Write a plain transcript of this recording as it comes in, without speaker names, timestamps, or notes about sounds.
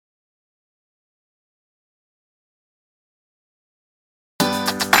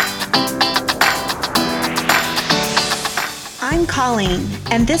I'm Colleen,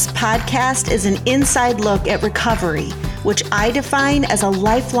 and this podcast is an inside look at recovery, which I define as a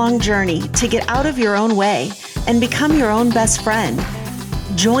lifelong journey to get out of your own way and become your own best friend.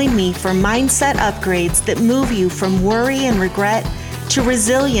 Join me for mindset upgrades that move you from worry and regret to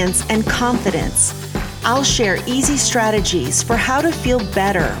resilience and confidence. I'll share easy strategies for how to feel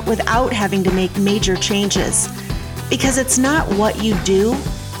better without having to make major changes. Because it's not what you do,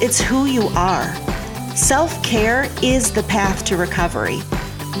 it's who you are. Self-care is the path to recovery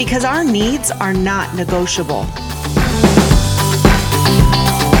because our needs are not negotiable.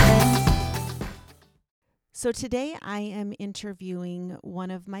 So today I am interviewing one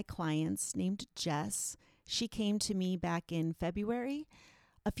of my clients named Jess. She came to me back in February,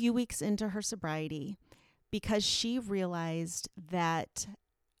 a few weeks into her sobriety, because she realized that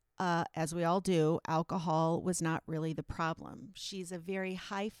as we all do, alcohol was not really the problem. She's a very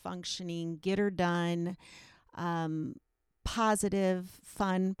high-functioning, get-her-done, positive,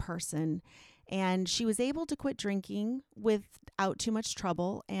 fun person. And she was able to quit drinking without too much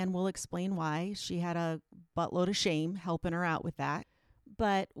trouble, and we'll explain why. She had a buttload of shame helping her out with that.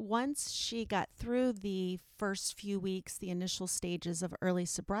 But once she got through the first few weeks, the initial stages of early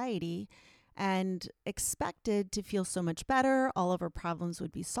sobriety, and expected to feel so much better, all of her problems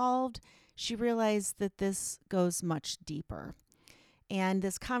would be solved, she realized that this goes much deeper. And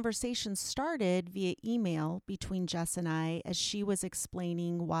this conversation started via email between Jess and I as she was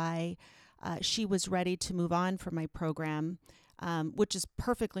explaining why she was ready to move on from my program, which is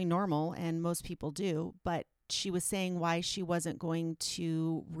perfectly normal and most people do, but she was saying why she wasn't going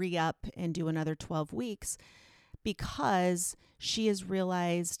to re-up and do another 12 weeks because she has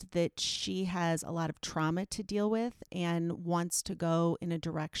realized that she has a lot of trauma to deal with and wants to go in a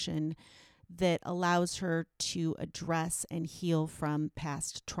direction that allows her to address and heal from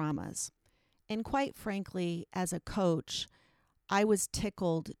past traumas. And quite frankly, as a coach, I was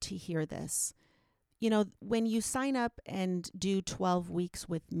tickled to hear this. You know, when you sign up and do 12 weeks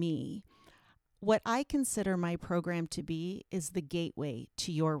with me, what I consider my program to be is the gateway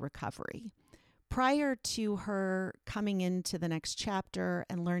to your recovery. Prior to her coming into the next chapter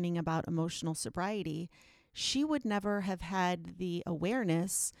and learning about emotional sobriety, she would never have had the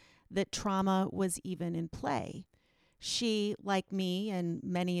awareness that trauma was even in play. She, like me and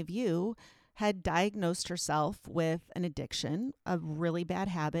many of you, had diagnosed herself with an addiction, a really bad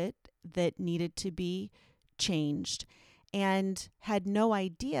habit that needed to be changed, and had no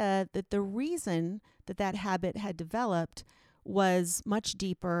idea that the reason that that habit had developed was much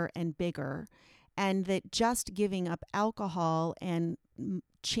deeper and bigger, and that just giving up alcohol and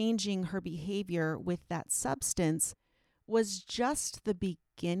changing her behavior with that substance was just the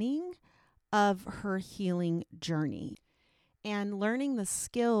beginning of her healing journey. And learning the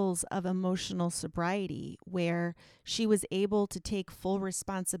skills of emotional sobriety, where she was able to take full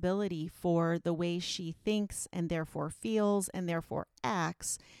responsibility for the way she thinks and therefore feels and therefore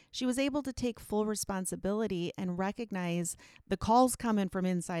acts, she was able to take full responsibility and recognize the calls coming from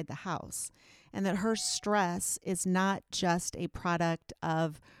inside the house, and that her stress is not just a product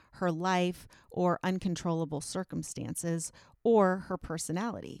of her life or uncontrollable circumstances or her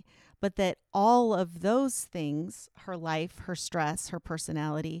personality, but that all of those things, her life, her stress, her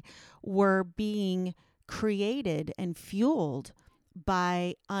personality, were being created and fueled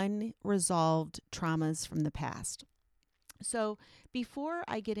by unresolved traumas from the past. So before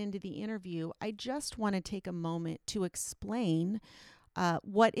I get into the interview, I just want to take a moment to explain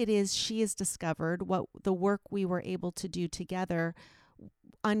what it is she has discovered, what the work we were able to do together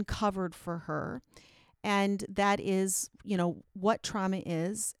uncovered for her. And that is, what trauma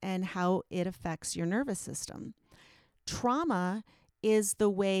is and how it affects your nervous system. Trauma is the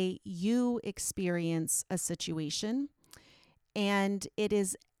way you experience a situation, and it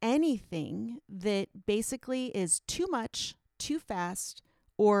is anything that basically is too much, too fast,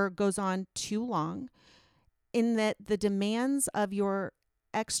 or goes on too long, in that the demands of your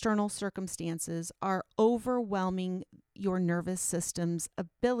external circumstances are overwhelming your nervous system's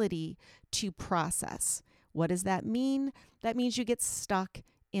ability to process. What does that mean? That means you get stuck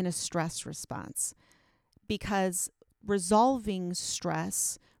in a stress response, because resolving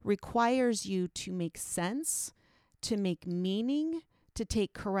stress requires you to make sense, to make meaning, to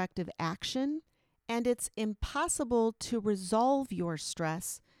take corrective action, and it's impossible to resolve your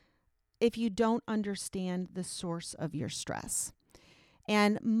stress if you don't understand the source of your stress.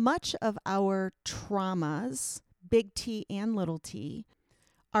 And much of our traumas, big T and little t,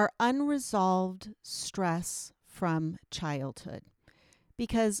 are unresolved stress from childhood.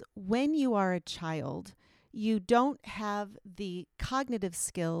 Because when you are a child, you don't have the cognitive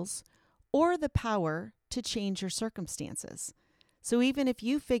skills or the power to change your circumstances. So even if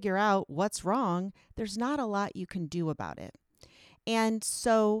you figure out what's wrong, there's not a lot you can do about it. And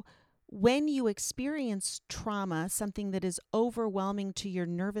so when you experience trauma, something that is overwhelming to your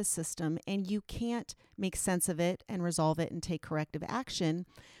nervous system, and you can't make sense of it and resolve it and take corrective action,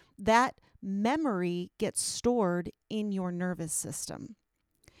 that memory gets stored in your nervous system.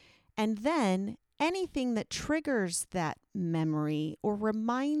 And then anything that triggers that memory or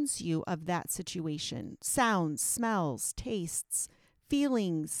reminds you of that situation, sounds, smells, tastes,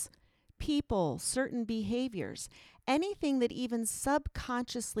 feelings, people, certain behaviors, anything that even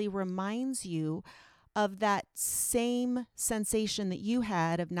subconsciously reminds you of that same sensation that you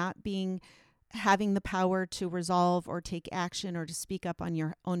had of not having the power to resolve or take action or to speak up on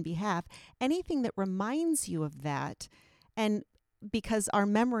your own behalf, anything that reminds you of that. And because our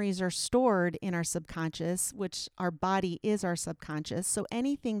memories are stored in our subconscious, which our body is our subconscious, so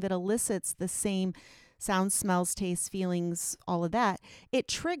anything that elicits the same sounds, smells, tastes, feelings, all of that, it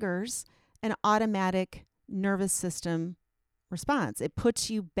triggers an automatic nervous system response. It puts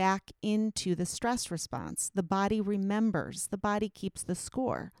you back into the stress response. The body remembers, the body keeps the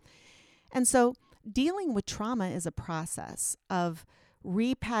score. And so dealing with trauma is a process of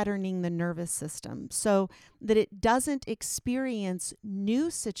repatterning the nervous system so that it doesn't experience new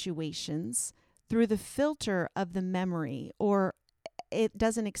situations through the filter of the memory, or it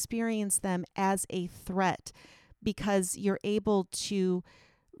doesn't experience them as a threat, because you're able to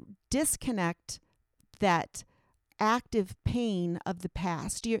disconnect that active pain of the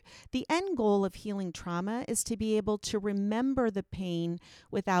past. The end goal of healing trauma is to be able to remember the pain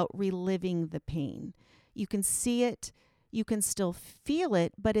without reliving the pain. You can see it, you can still feel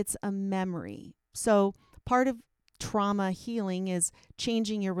it, but it's a memory. So part of trauma healing is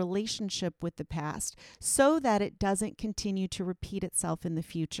changing your relationship with the past so that it doesn't continue to repeat itself in the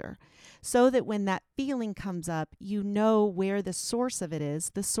future. So that when that feeling comes up, you know where the source of it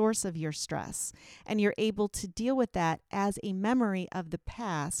is, the source of your stress, and you're able to deal with that as a memory of the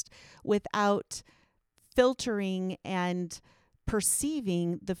past without filtering and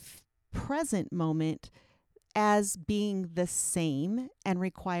perceiving the present moment as being the same and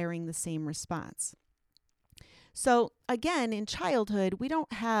requiring the same response. So again, in childhood, we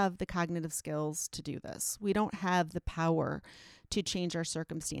don't have the cognitive skills to do this. We don't have the power to change our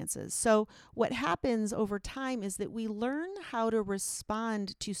circumstances. So what happens over time is that we learn how to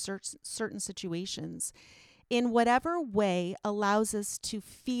respond to certain situations in whatever way allows us to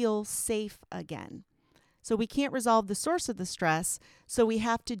feel safe again. So we can't resolve the source of the stress, so we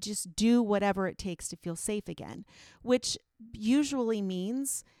have to just do whatever it takes to feel safe again, which usually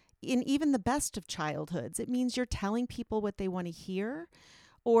means, in even the best of childhoods, it means you're telling people what they want to hear,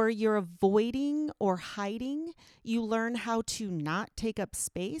 or you're avoiding or hiding. You learn how to not take up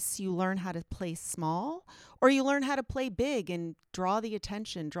space. You learn how to play small, or you learn how to play big and draw the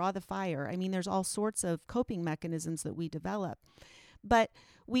attention, draw the fire. I mean, there's all sorts of coping mechanisms that we develop. But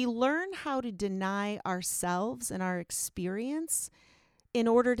we learn how to deny ourselves and our experience in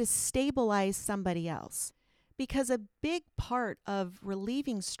order to stabilize somebody else. Because a big part of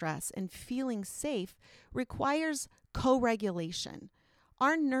relieving stress and feeling safe requires co-regulation.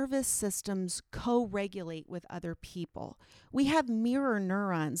 Our nervous systems co-regulate with other people. We have mirror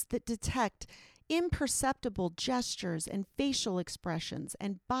neurons that detect imperceptible gestures and facial expressions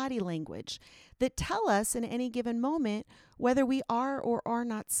and body language that tell us in any given moment whether we are or are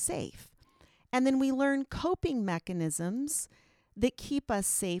not safe. And then we learn coping mechanisms that keep us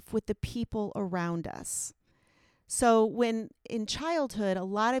safe with the people around us. So when in childhood, a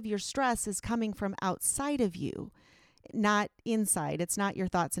lot of your stress is coming from outside of you, not inside. It's not your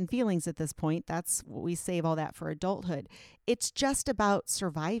thoughts and feelings at this point. We save all that for adulthood. It's just about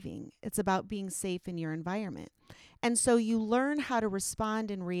surviving. It's about being safe in your environment. And so you learn how to respond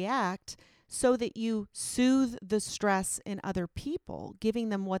and react so that you soothe the stress in other people, giving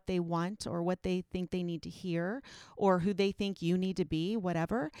them what they want or what they think they need to hear or who they think you need to be,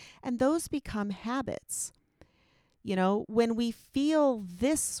 whatever. And those become habits. You know, when we feel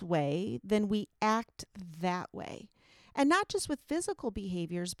this way, then we act that way. And not just with physical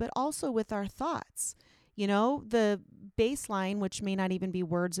behaviors, but also with our thoughts. You know, the baseline, which may not even be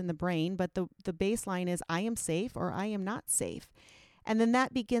words in the brain, but the baseline is I am safe or I am not safe. And then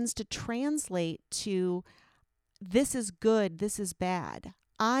that begins to translate to this is good, this is bad.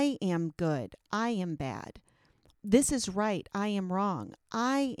 I am good, I am bad. This is right, I am wrong.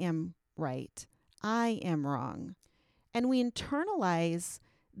 I am right, I am wrong. And we internalize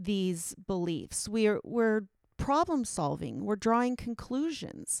these beliefs. We're problem solving. We're drawing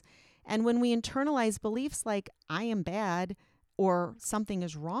conclusions. And when we internalize beliefs like I am bad, or something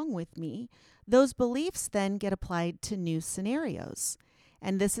is wrong with me, those beliefs then get applied to new scenarios.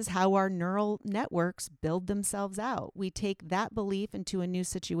 And this is how our neural networks build themselves out. We take that belief into a new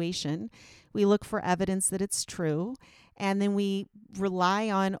situation. We look for evidence that it's true. And then we rely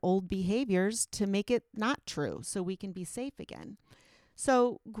on old behaviors to make it not true so we can be safe again.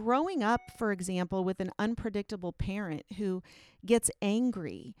 So, growing up, for example, with an unpredictable parent who gets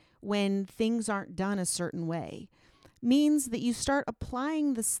angry when things aren't done a certain way means that you start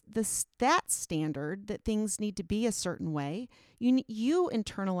applying that standard that things need to be a certain way. You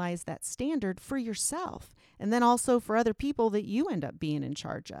internalize that standard for yourself and then also for other people that you end up being in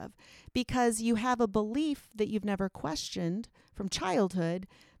charge of, because you have a belief that you've never questioned from childhood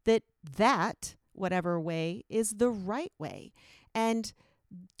that whatever way is the right way. And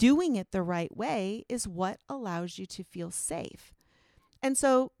doing it the right way is what allows you to feel safe. And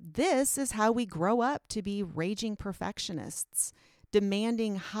so this is how we grow up to be raging perfectionists,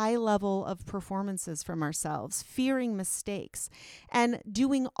 demanding high level of performances from ourselves, fearing mistakes, and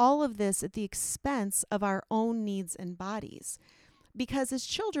doing all of this at the expense of our own needs and bodies. Because as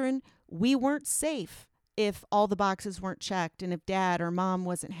children, we weren't safe if all the boxes weren't checked and if dad or mom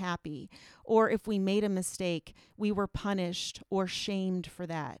wasn't happy, or if we made a mistake, we were punished or shamed for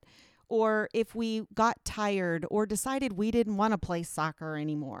that. Or if we got tired or decided we didn't want to play soccer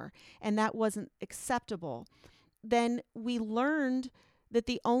anymore and that wasn't acceptable, then we learned that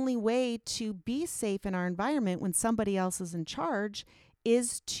the only way to be safe in our environment when somebody else is in charge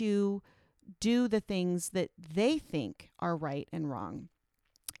is to do the things that they think are right and wrong.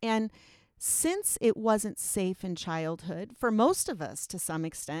 And since it wasn't safe in childhood, for most of us to some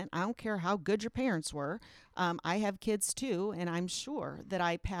extent, I don't care how good your parents were, I have kids too, and I'm sure that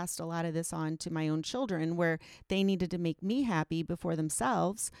I passed a lot of this on to my own children where they needed to make me happy before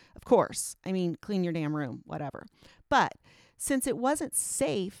themselves. Of course, I mean, clean your damn room, whatever. But since it wasn't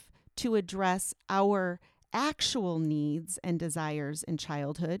safe to address our actual needs and desires in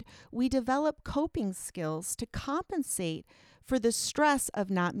childhood, we develop coping skills to compensate for the stress of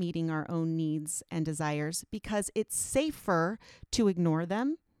not meeting our own needs and desires because it's safer to ignore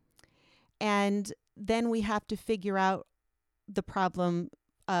them. And then we have to figure out the problem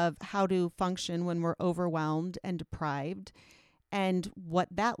of how to function when we're overwhelmed and deprived and what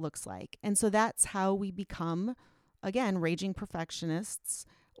that looks like. And so that's how we become, again, raging perfectionists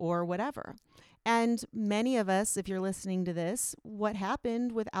or whatever. And many of us, if you're listening to this, what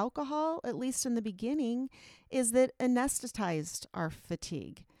happened with alcohol, at least in the beginning, is that anesthetized our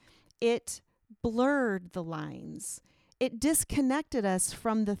fatigue. It blurred the lines. It disconnected us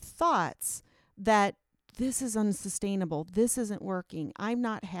from the thoughts that this is unsustainable, this isn't working, I'm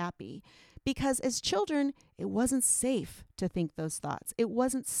not happy. Because as children, it wasn't safe to think those thoughts. It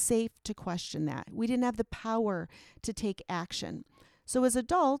wasn't safe to question that. We didn't have the power to take action. So as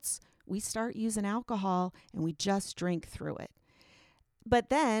adults, we start using alcohol and we just drink through it. But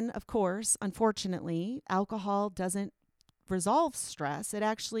then, of course, unfortunately, alcohol doesn't resolve stress. It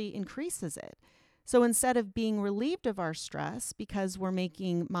actually increases it. So instead of being relieved of our stress because we're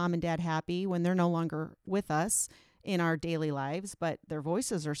making mom and dad happy when they're no longer with us in our daily lives, but their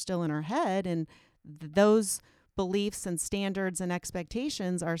voices are still in our head and those beliefs and standards and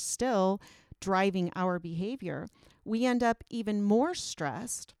expectations are still driving our behavior, we end up even more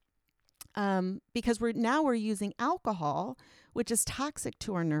stressed because we're using alcohol, which is toxic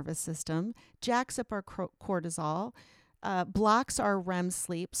to our nervous system, jacks up our cortisol, blocks our REM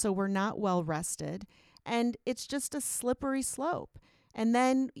sleep, so we're not well rested, and it's just a slippery slope. And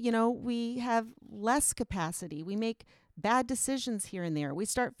then, we have less capacity. We make bad decisions here and there. We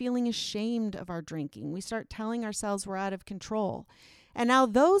start feeling ashamed of our drinking. We start telling ourselves we're out of control. And now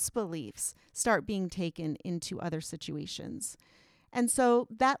those beliefs start being taken into other situations. And so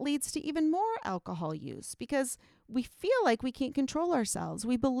that leads to even more alcohol use because we feel like we can't control ourselves.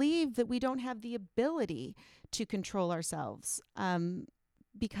 We believe that we don't have the ability to control ourselves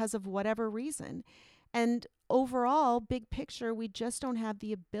because of whatever reason. And overall, big picture, we just don't have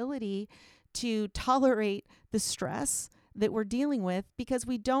the ability to tolerate the stress that we're dealing with because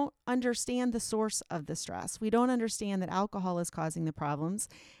we don't understand the source of the stress. We don't understand that alcohol is causing the problems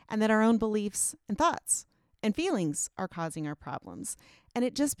and that our own beliefs and thoughts and feelings are causing our problems. And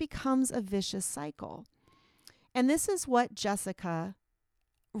it just becomes a vicious cycle. And this is what Jessica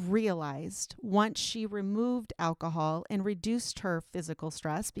realized once she removed alcohol and reduced her physical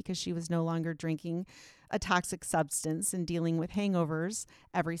stress because she was no longer drinking a toxic substance and dealing with hangovers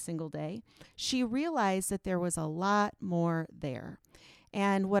every single day. She realized that there was a lot more there.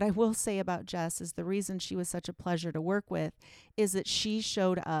 And what I will say about Jess is the reason she was such a pleasure to work with is that she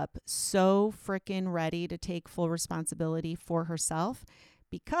showed up so freaking ready to take full responsibility for herself,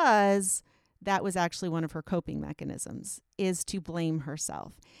 because that was actually one of her coping mechanisms, is to blame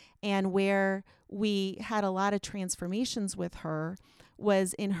herself. And where we had a lot of transformations with her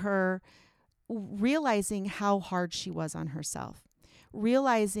was in her realizing how hard she was on herself,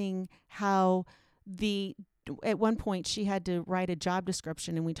 realizing how at one point she had to write a job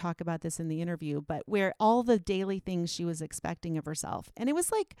description, and we talk about this in the interview, but where all the daily things she was expecting of herself, and it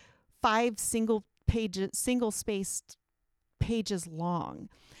was like 5 single spaced pages long.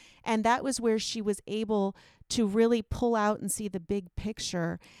 And that was where she was able to really pull out and see the big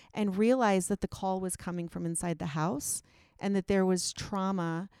picture and realize that the call was coming from inside the house, and that there was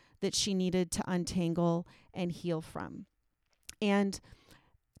trauma that she needed to untangle and heal from. And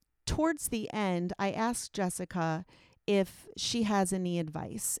towards the end, I asked Jessica if she has any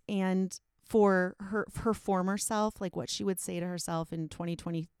advice, and for her former self, like what she would say to herself in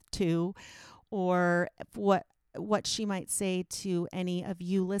 2022, or what she might say to any of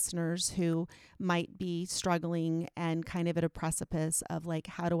you listeners who might be struggling and kind of at a precipice of like,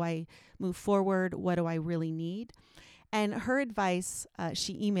 how do I move forward? What do I really need? And her advice,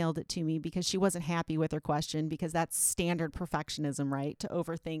 she emailed it to me because she wasn't happy with her question, because that's standard perfectionism, right? To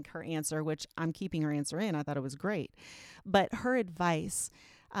overthink her answer, which I'm keeping her answer in. I thought it was great. But her advice,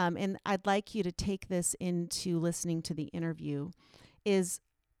 and I'd like you to take this into listening to the interview, is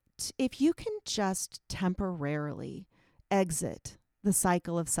if you can just temporarily exit the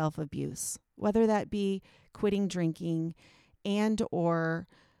cycle of self-abuse, whether that be quitting drinking and or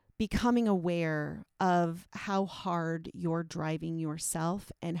becoming aware of how hard you're driving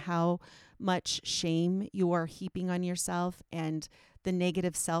yourself and how much shame you are heaping on yourself, and the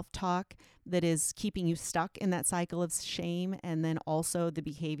negative self-talk that is keeping you stuck in that cycle of shame, and then also the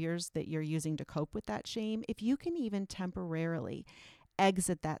behaviors that you're using to cope with that shame, if you can even temporarily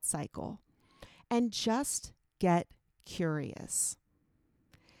exit that cycle and just get curious.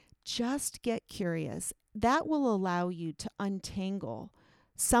 Just get curious. That will allow you to untangle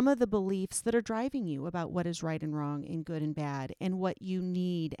some of the beliefs that are driving you about what is right and wrong and good and bad and what you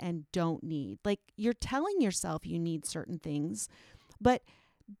need and don't need. Like, you're telling yourself you need certain things, but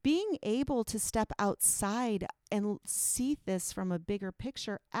being able to step outside and see this from a bigger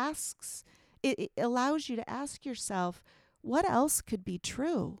picture it allows you to ask yourself, what else could be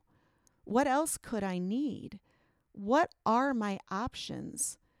true? What else could I need? What are my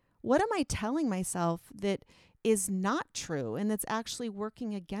options? What am I telling myself that is not true and that's actually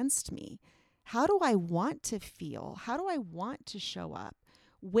working against me? How do I want to feel? How do I want to show up?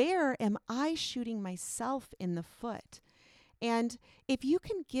 Where am I shooting myself in the foot? And if you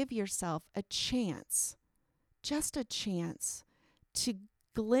can give yourself a chance, just a chance, to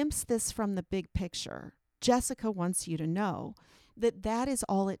glimpse this from the big picture, Jessica wants you to know that that is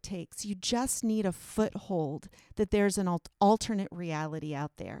all it takes. You just need a foothold that there's an alternate reality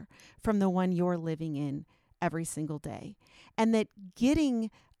out there from the one you're living in every single day. And that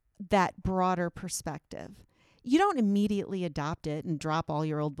getting that broader perspective, you don't immediately adopt it and drop all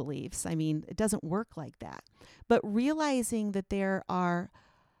your old beliefs. I mean, it doesn't work like that. But realizing that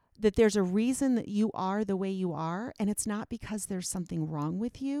there's a reason that you are the way you are, and it's not because there's something wrong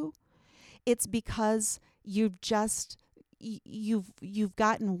with you. It's because you've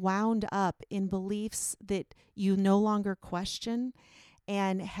gotten wound up in beliefs that you no longer question,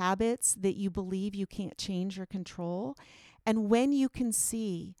 and habits that you believe you can't change or control. And when you can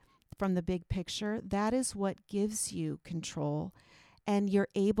see from the big picture, that is what gives you control, and you're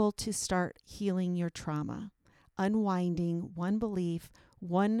able to start healing your trauma, unwinding one belief,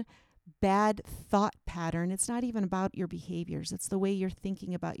 one bad thought pattern. It's not even about your behaviors. It's the way you're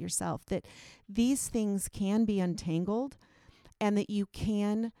thinking about yourself, that these things can be untangled and that you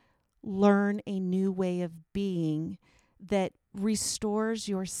can learn a new way of being that restores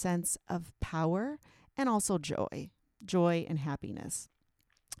your sense of power and also joy and happiness.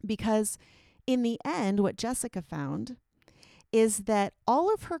 Because in the end, what Jessica found is that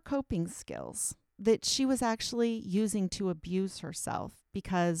all of her coping skills that she was actually using to abuse herself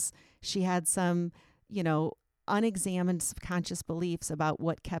because she had some, unexamined subconscious beliefs about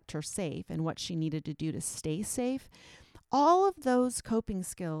what kept her safe and what she needed to do to stay safe, all of those coping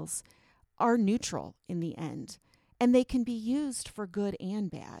skills are neutral in the end, and they can be used for good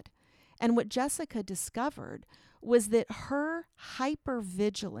and bad. And what Jessica discovered was that her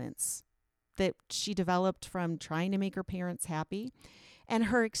hypervigilance that she developed from trying to make her parents happy, and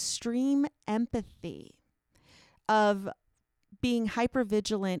her extreme empathy of being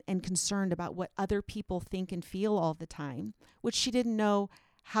hypervigilant and concerned about what other people think and feel all the time, which she didn't know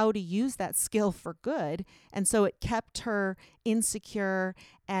how to use that skill for good. And so it kept her insecure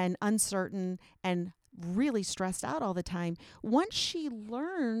and uncertain and really stressed out all the time. Once she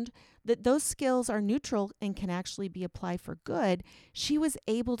learned that those skills are neutral and can actually be applied for good, she was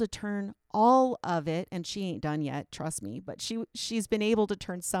able to turn all of it, and she ain't done yet, trust me, but she's been able to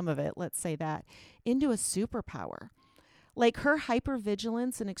turn some of it, let's say that, into a superpower. Like her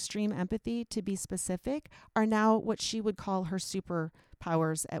hypervigilance and extreme empathy, to be specific, are now what she would call her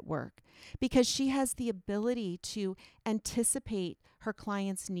superpowers at work, because she has the ability to anticipate her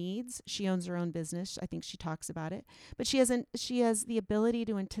clients' needs. She owns her own business. I think she talks about it. But she has the ability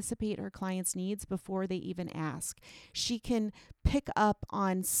to anticipate her clients' needs before they even ask. She can pick up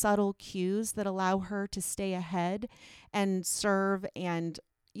on subtle cues that allow her to stay ahead and serve and,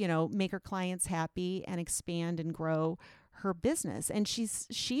 make her clients happy and expand and grow her business. And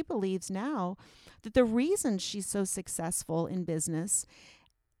she believes now that the reason she's so successful in business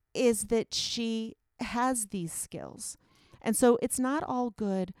is that she has these skills. And so it's not all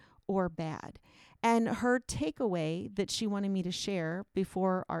good or bad. And her takeaway that she wanted me to share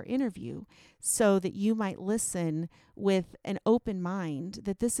before our interview, so that you might listen with an open mind,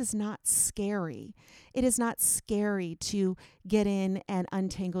 that this is not scary. It is not scary to get in and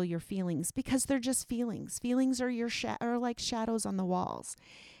untangle your feelings, because they're just feelings. Feelings are are like shadows on the walls.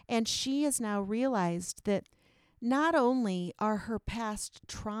 And she has now realized that not only are her past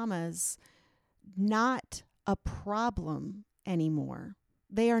traumas not a problem anymore,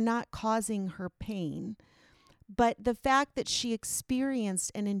 they are not causing her pain, but the fact that she experienced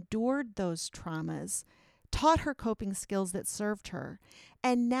and endured those traumas taught her coping skills that served her.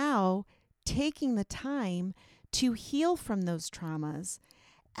 And now, taking the time to heal from those traumas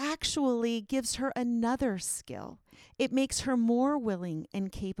actually gives her another skill. It makes her more willing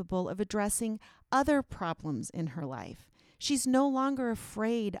and capable of addressing other problems in her life. She's no longer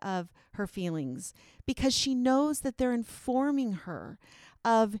afraid of her feelings, because she knows that they're informing her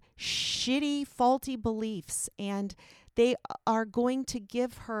of shitty, faulty beliefs, and they are going to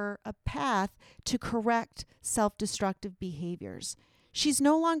give her a path to correct self-destructive behaviors. She's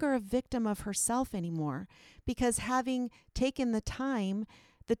no longer a victim of herself anymore, because having taken the time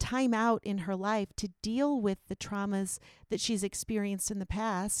out in her life to deal with the traumas that she's experienced in the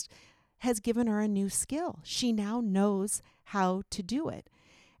past has given her a new skill. She now knows how to do it.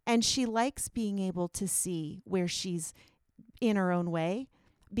 And she likes being able to see where she's in her own way,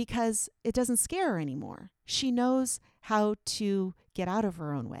 because it doesn't scare her anymore. She knows how to get out of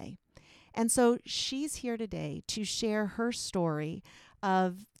her own way. And so she's here today to share her story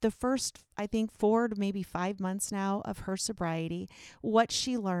of the first, I think, 4 to maybe 5 months now of her sobriety, what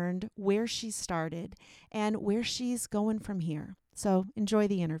she learned, where she started, and where she's going from here. So enjoy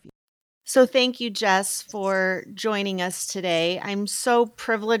the interview. So thank you, Jess, for joining us today. I'm so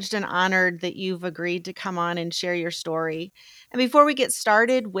privileged and honored that you've agreed to come on and share your story. And before we get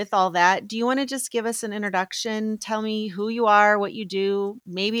started with all that, do you want to just give us an introduction? Tell me who you are, what you do,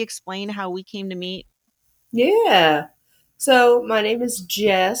 maybe explain how we came to meet. Yeah. So my name is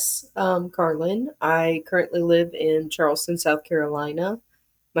Jess Carlin. I currently live in Charleston, South Carolina.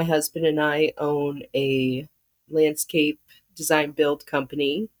 My husband and I own a landscape design build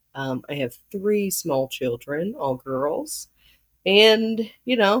company. I have 3 small children, all girls. And,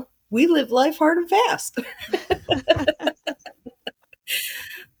 we live life hard and fast.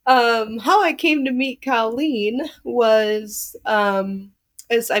 How I came to meet Colleen was,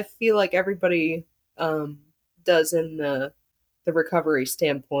 as I feel like everybody does in the recovery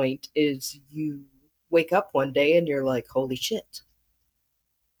standpoint, is you wake up one day and you're like, holy shit,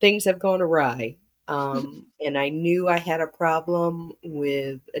 things have gone awry. And I knew I had a problem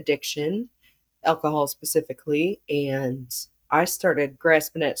with addiction, alcohol specifically, and I started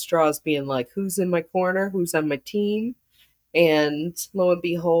grasping at straws, being like, who's in my corner? Who's on my team? And lo and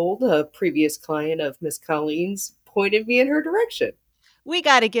behold, a previous client of Miss Colleen's pointed me in her direction. We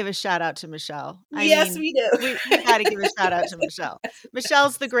got to give a shout out to Michelle. I Yes, mean, we do. we got to give a shout out to Michelle.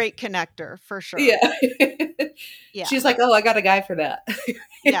 Michelle's the great connector for sure. Yeah. Yeah. She's like, oh, I got a guy for that.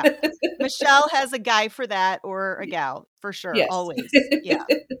 Yeah. Michelle has a guy for that, or a gal for sure. Yes. Always. Yeah.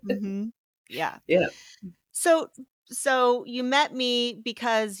 Hmm. Yeah. Yeah. So so you met me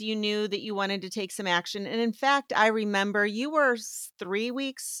because you knew that you wanted to take some action. And in fact, I remember you were 3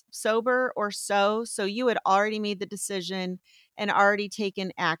 weeks sober or so, so you had already made the decision and already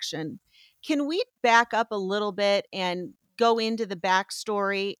taken action. Can we back up a little bit and go into the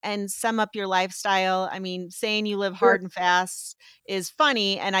backstory and sum up your lifestyle? I mean, saying you live Sure. hard and fast is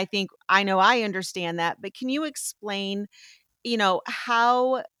funny, and I think I know I understand that, but can you explain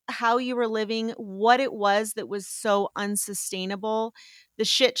how you were living, what it was that was so unsustainable, the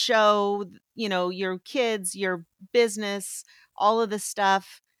shit show, your kids, your business, all of the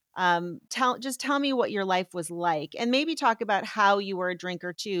stuff. Tell me what your life was like, and maybe talk about how you were a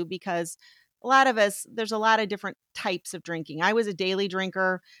drinker too, because a lot of us, there's a lot of different types of drinking. I was a daily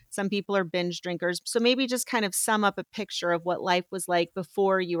drinker. Some people are binge drinkers. So maybe just kind of sum up a picture of what life was like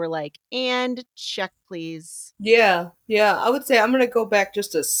before you were like, and check, please. Yeah, yeah. I would say I'm gonna go back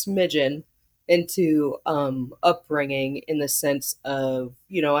just a smidgen into upbringing in the sense of,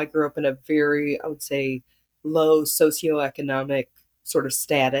 I grew up in a very, I would say, low socioeconomic sort of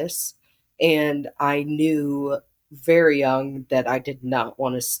status. And I knew very young that I did not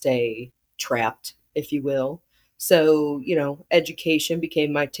want to stay trapped, if you will. So, education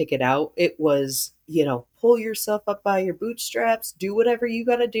became my ticket out. It was, pull yourself up by your bootstraps, do whatever you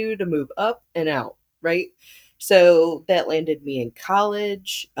gotta do to move up and out, right? So that landed me in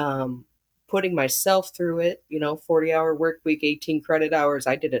college, putting myself through it, 40-hour work week, 18 credit hours.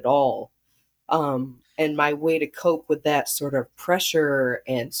 I did it all. And my way to cope with that sort of pressure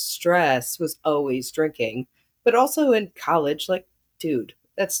and stress was always drinking. But also in college, like, dude,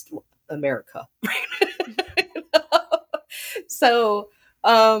 that's America. So,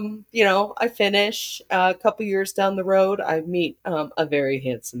 I finish a couple years down the road. I meet a very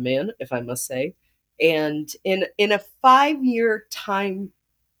handsome man, if I must say, and in a 5 year time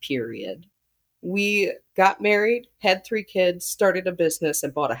period, we got married, had 3 kids, started a business,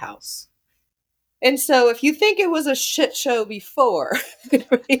 and bought a house. And so if you think it was a shit show before,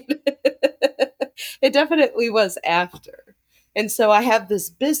 it definitely was after. And so I have this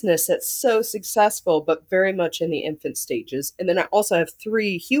business that's so successful, but very much in the infant stages. And then I also have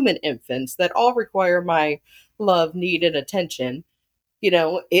 3 human infants that all require my love, need, and attention.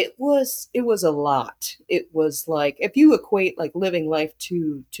 It was a lot. It was like, if you equate like living life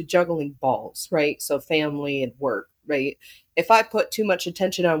to juggling balls, right? So family and work, right? If I put too much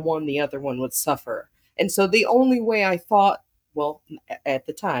attention on one, the other one would suffer. And so the only way I thought, well, at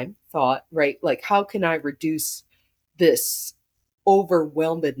the time thought, right, like, how can I reduce this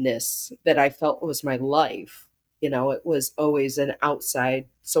overwhelmedness that I felt was my life? It was always an outside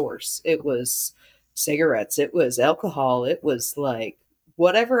source. It was cigarettes, it was alcohol, it was like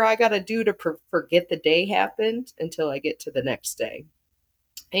whatever I got to do to forget the day happened until I get to the next day.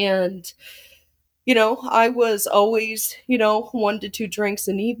 And, I was always, 1 to 2 drinks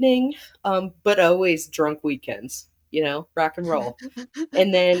an evening, but always drunk weekends, rock and roll.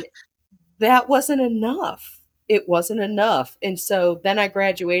 And then that wasn't enough. It wasn't enough. And so then I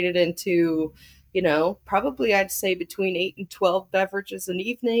graduated into, probably I'd say between 8 and 12 beverages an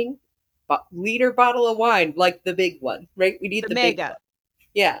evening, liter bottle of wine, like the big one, right? We need The the big mega. one.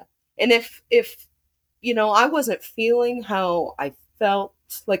 Yeah. And if I wasn't feeling how I felt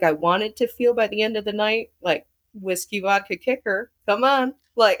like I wanted to feel by the end of the night, like whiskey vodka kicker, come on.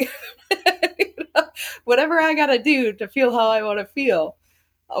 Like whatever I got to do to feel how I want to feel,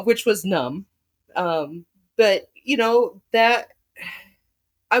 which was numb. But that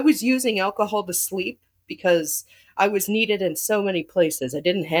I was using alcohol to sleep because I was needed in so many places. I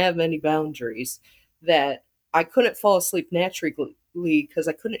didn't have any boundaries, that I couldn't fall asleep naturally because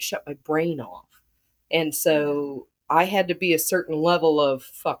I couldn't shut my brain off. And Yeah. so I had to be a certain level of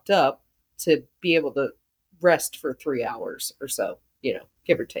fucked up to be able to rest for 3 hours or so,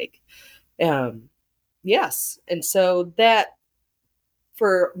 give or take. Um, yes. And so that,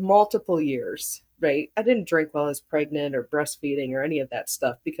 for multiple years, right? I didn't drink while I was pregnant or breastfeeding or any of that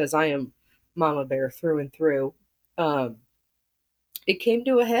stuff because I am mama bear through and through. Um, it came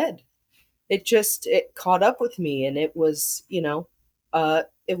to a head. It caught up with me, and it was a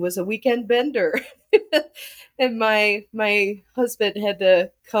weekend bender. And my husband had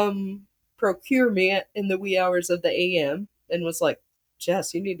to come procure me in the wee hours of the AM and was like,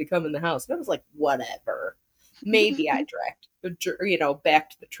 Jess, you need to come in the house. And I was like, whatever. Maybe I backed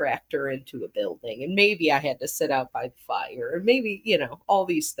the tractor into a building, and maybe I had to sit out by the fire, and maybe, all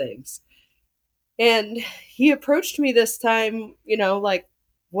these things. And he approached me this time, like,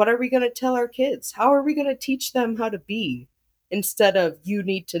 what are we going to tell our kids? How are we going to teach them how to be? Instead of, you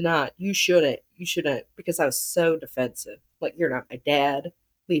need to not, you shouldn't, because I was so defensive. Like, you're not my dad.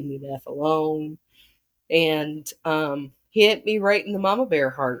 Leave me the F alone. And he hit me right in the mama bear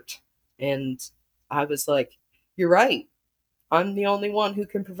heart. And I was like, you're right. I'm the only one who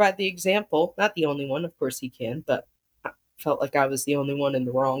can provide the example. Not the only one, of course he can, but I felt like I was the only one in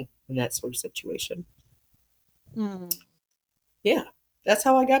the wrong in that sort of situation. Mm. Yeah, that's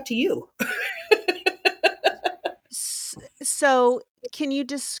how I got to you. So, can you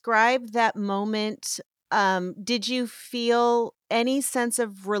describe that moment? Did you feel any sense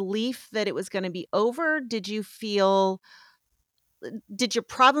of relief that it was gonna be over? Did your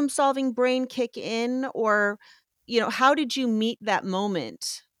problem-solving brain kick in? Or, how did you meet that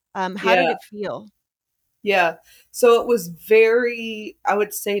moment? How did Yeah, it feel? yeah. So it was very, I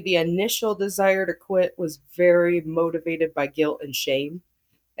would say the initial desire to quit was very motivated by guilt and shame,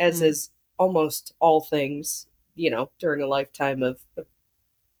 as Mm, is almost all things, during a lifetime of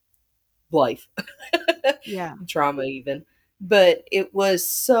life, yeah, trauma even. But it was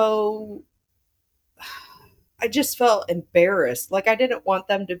so, I just felt embarrassed. Like I didn't want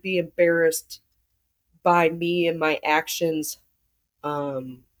them to be embarrassed by me and my actions,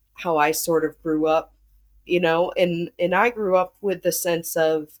 how I sort of grew up, and I grew up with the sense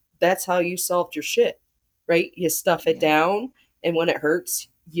of that's how you solved your shit, right? You stuff it yeah, down, and when it hurts,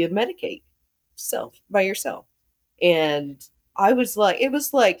 you medicate self by yourself. And it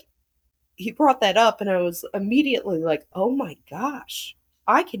was like he brought that up, and I was immediately like, oh my gosh,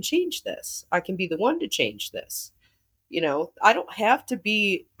 I can change this. I can be the one to change this. I don't have to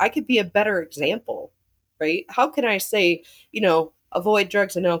be, I could be a better example, right? How can I say, avoid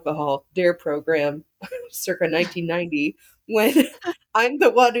drugs and alcohol, DARE program, circa 1990, when I'm the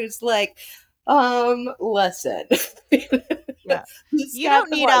one who's like, listen, yeah. who's You got don't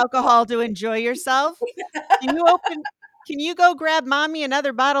the need right alcohol to enjoy yourself. Can you open can you go grab mommy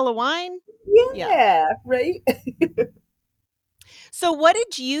another bottle of wine? Yeah. Yeah, right? So what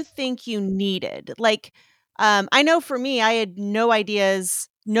did you think you needed? Like, I know for me, I had no ideas,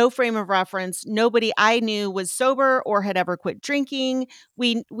 no frame of reference. Nobody I knew was sober or had ever quit drinking.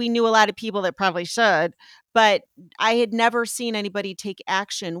 We knew a lot of people that probably should, but I had never seen anybody take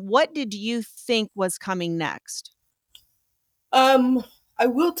action. What did you think was coming next? Um, I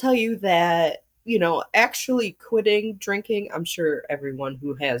will tell you that, actually quitting drinking, I'm sure everyone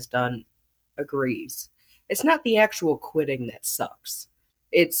who has done agrees. It's not the actual quitting that sucks.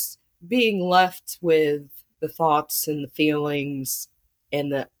 It's being left with the thoughts and the feelings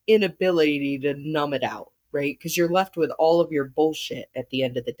and the inability to numb it out, right? Because you're left with all of your bullshit at the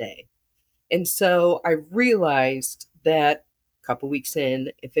end of the day. And so I realized that a couple weeks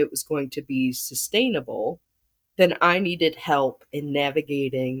in, if it was going to be sustainable, then I needed help in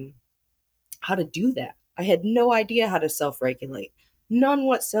navigating how to do that. I had no idea how to self regulate, none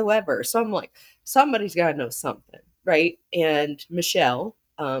whatsoever. So I'm like, somebody's got to know something, right? And Michelle,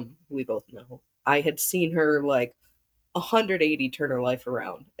 who we both know, I had seen her like 180 turn her life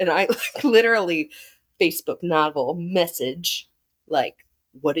around. And I like literally Facebook novel message, like,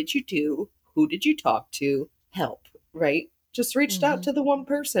 what did you do? Who did you talk to? Help, right? Just reached out Mhm. to the one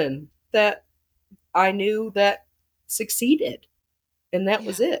person that I knew that succeeded, and that Yeah.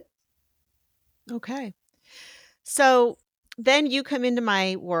 was it. Okay. So then you come into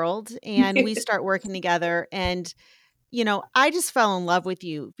my world and we start working together, and I just fell in love with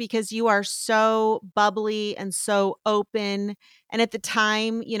you because you are so bubbly and so open. And at the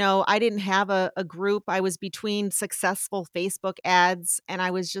time, I didn't have a group. I was between successful Facebook ads. And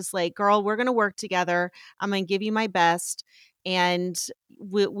I was just like, girl, we're going to work together. I'm going to give you my best. And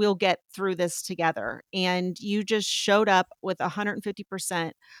we'll get through this together. And you just showed up with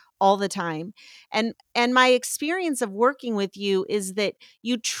 150% all the time. And my experience of working with you is that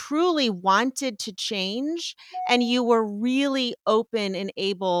you truly wanted to change, and you were really open and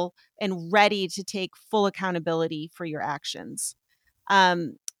able and ready to take full accountability for your actions.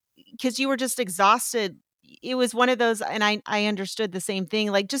 Um, because you were just exhausted. It was one of those, and I understood the same thing,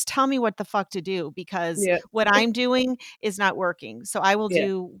 like, "Just tell me what the fuck to do, because Yeah, what I'm doing is not working. So I will yeah.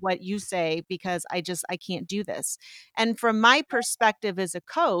 do what you say, because I can't do this." And from my perspective as a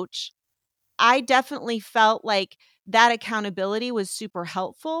coach, I definitely felt like that accountability was super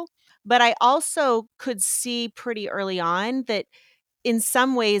helpful, but I also could see pretty early on that in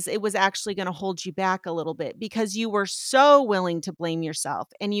some ways it was actually going to hold you back a little bit, because you were so willing to blame yourself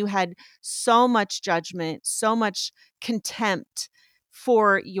and you had so much judgment, so much contempt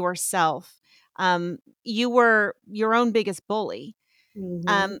for yourself. You were your own biggest bully.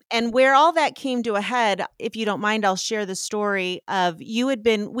 Mhm. And where all that came to a head, if you don't mind, I'll share the story of we'd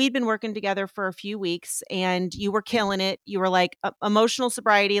been working together for a few weeks and you were killing it. You were like, Emotional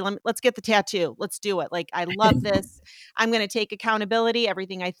sobriety. Let's get the tattoo. Let's do it. Like, I love this. I'm going to take accountability,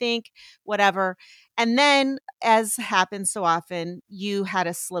 everything I think, whatever." And then, as happens so often, you had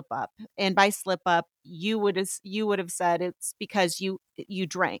a slip up. And by slip up, you would have said it's because you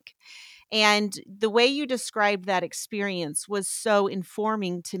drank. And the way you described that experience was so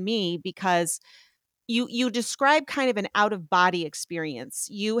informing to me, because you described kind of an out of body experience.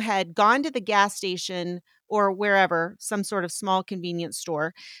 You had gone to the gas station or wherever, some sort of small convenience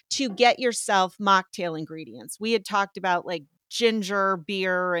store, to get yourself mocktail ingredients. We had talked about like ginger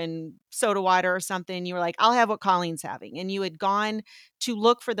beer and soda water or something. You were like, I'll have what Colleen's having. And you had gone to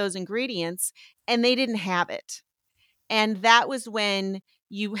look for those ingredients and they didn't have it. And that was when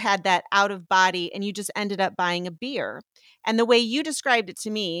you had that out of body and you just ended up buying a beer. And the way you described it to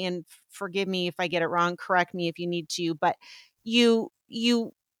me, and forgive me if I get it wrong, correct me if you need to, but you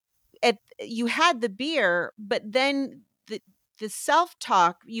had the beer, but then the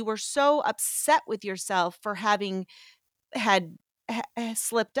self-talk, you were so upset with yourself for having had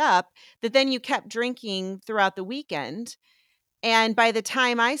slipped up that then you kept drinking throughout the weekend, and by the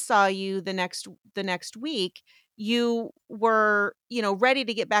time I saw you the next week, you were, ready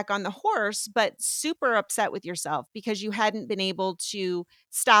to get back on the horse, but super upset with yourself because you hadn't been able to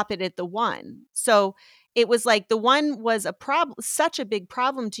stop it at the one. So it was like the one was a problem, such a big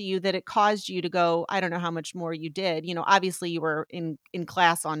problem to you that it caused you to go, I don't know how much more you did. Obviously you were in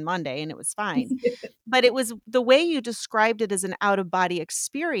class on Monday and it was fine. But it was the way you described it as an out of body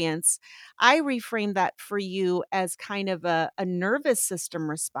experience. I reframed that for you as kind of a nervous system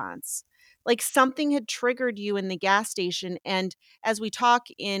response. Like something had triggered you in the gas station. And as we talk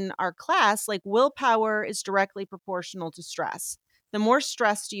in our class, like willpower is directly proportional to stress. The more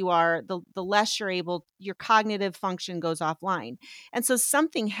stressed you are, the less your cognitive function goes offline. And so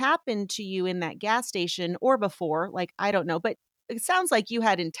something happened to you in that gas station or before, like, I don't know, but it sounds like you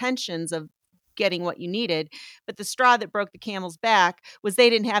had intentions of getting what you needed, but the straw that broke the camel's back was they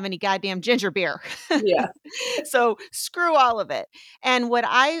didn't have any goddamn ginger beer. Yeah. So screw all of it. And what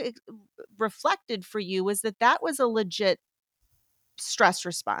I reflected for you was that that was a legit stress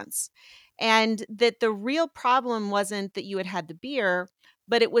response. And that the real problem wasn't that you had had the beer,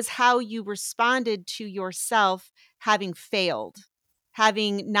 but it was how you responded to yourself having failed,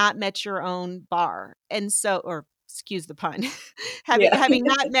 having not met your own bar. And so, or excuse the pun, having Yeah. having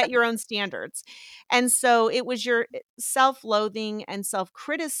not met your own standards. And so it was your self-loathing and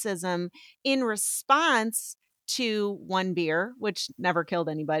self-criticism in response to one beer, which never killed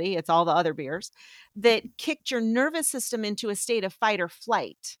anybody, it's all the other beers, that kicked your nervous system into a state of fight or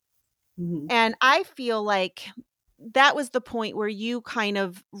flight. Mhm. And I feel like that was the point where you kind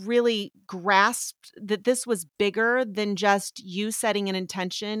of really grasped that this was bigger than just you setting an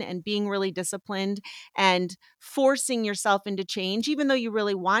intention and being really disciplined and forcing yourself into change, even though you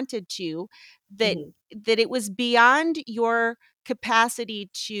really wanted to, that Mhm. that it was beyond your capacity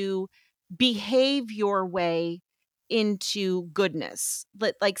to behave your way into goodness.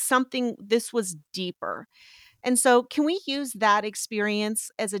 Like something, this was deeper. And so, can we use that experience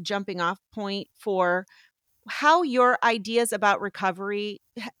as a jumping off point for how your ideas about recovery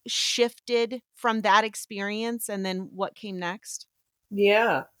shifted from that experience and then what came next?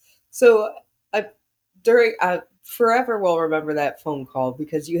 Yeah. So I I forever will remember that phone call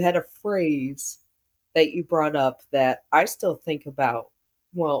because you had a phrase that you brought up that I still think about,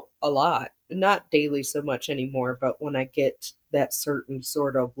 well, a lot. Not daily so much anymore, but when I get that certain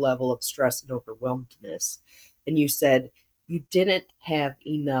sort of level of stress and overwhelmedness. And you said you didn't have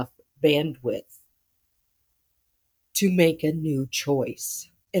enough bandwidth to make a new choice.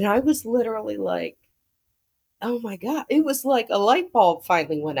 And I was literally like, oh my God. It was like a light bulb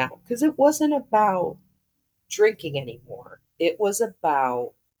finally went out because it wasn't about drinking anymore. It was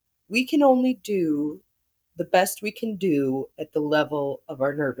about we can only do the best we can do at the level of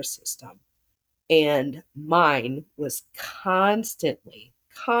our nervous system. And mine was constant.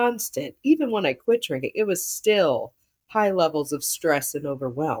 Even when I quit drinking, it was still high levels of stress and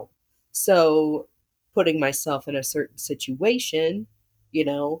overwhelm. So, putting myself in a certain situation, you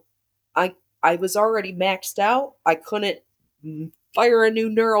know, I I was already maxed out. I couldn't fire a new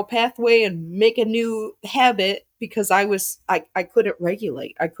neural pathway and make a new habit because I couldn't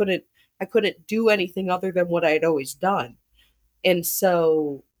regulate. I couldn't do anything other than what I had always done. And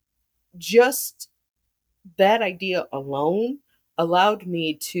so just that idea alone allowed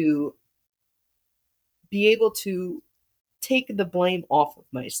me to be able to take the blame off of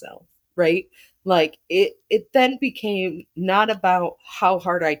myself, right? Like it then became not about how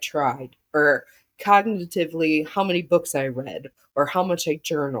hard I tried or cognitively how many books I read or how much I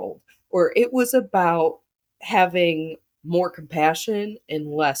journaled, or it was about having more compassion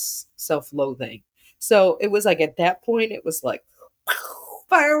and less self-loathing. So it was like at that point it was like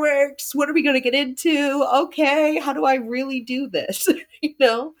fireworks, what are we going to get into? Okay, how do I really do this? you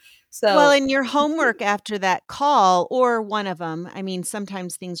know? Well, So in your homework after that call, or one of them, I mean,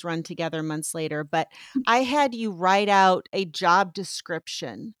 sometimes things run together months later, but I had you write out a job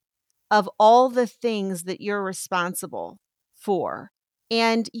description of all the things that you're responsible for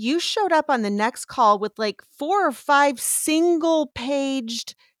And you showed up on the next call with like 4 or 5 single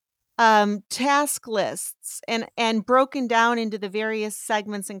paged task lists and broken down into the various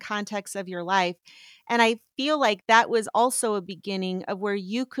segments and contexts of your life. And I feel like that was also a beginning of where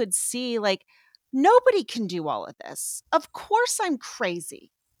you could see like nobody can do all of this. Of course I'm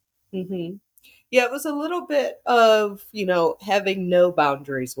crazy. Hmm. Yeah, it was a little bit of, having no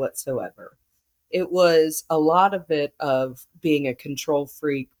boundaries whatsoever. It was a lot of it of being a control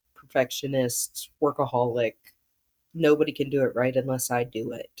freak, perfectionist, workaholic. Nobody can do it right unless I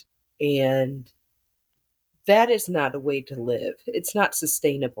do it. And that is not a way to live. It's not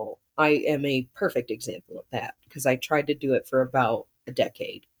sustainable. I am a perfect example of that because I tried to do it for about a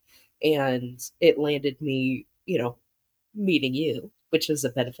decade and it landed me, meeting you, which is a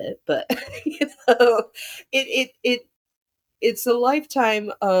benefit, but it it's a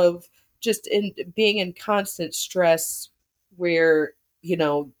lifetime of just in being in constant stress where, you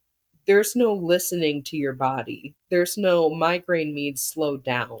know, there's no listening to your body. There's no migraine needs slow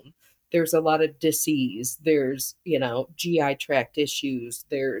down. There's a lot of disease. There's, GI tract issues.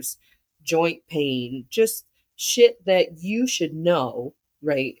 There's joint pain, just shit that you should know,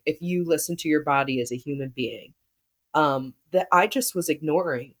 right? If you listen to your body as a human being, that I just was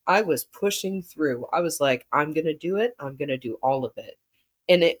ignoring. I was pushing through. I was like, I'm going to do it. I'm going to do all of it.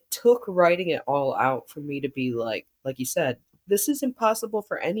 And it took writing it all out for me to be like you said, this is impossible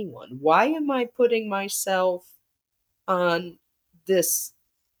for anyone. Why am I putting myself on this?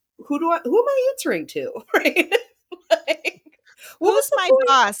 Who am I answering to? Right? Like, what was Who's the my point?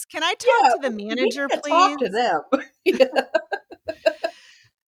 boss? Can I talk Yeah, to the we manager, can't talk to please? them.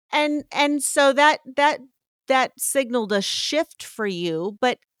 Yeah. And so that signaled a shift for you,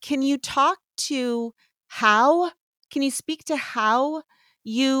 but can you talk to how? Can you speak to how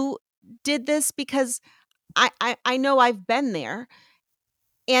you did this? Because I know I've been there.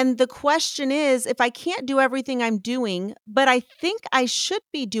 And the question is, if I can't do everything I'm doing, but I think I should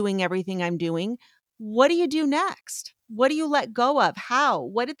be doing everything I'm doing, what do you do next? What do you let go of? How?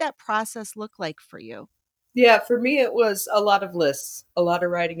 What did that process look like for you? Yeah, for me it was a lot of lists, a lot of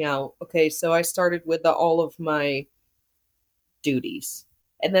writing out. Okay, so I started with all of my duties.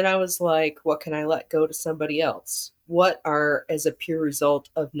 And then I was like, what can I let go to somebody else? What are as a pure result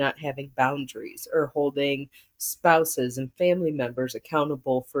of not having boundaries or holding spouses and family members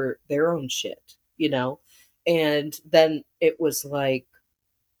accountable for their own shit? And then it was like,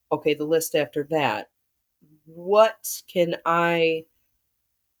 okay, the list after that, what can I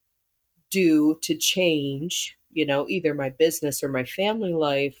do to change, either my business or my family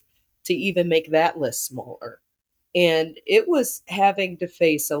life to even make that list smaller? And it was having to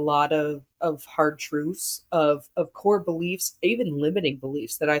face a lot of hard truths, of core beliefs, even limiting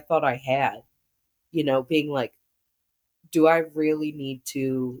beliefs that I thought I had, being like, do I really need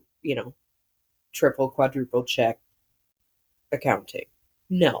to, triple, quadruple check accounting?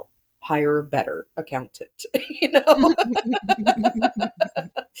 No. Hire a better accountant.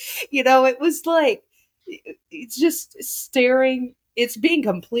 you know it was like, it's just staring, it's being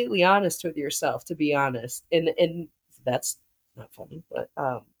completely honest with yourself, to be honest. And that's not funny, but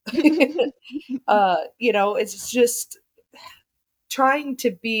it's just trying to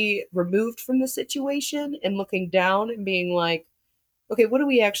be removed from the situation and looking down and being like, okay, what do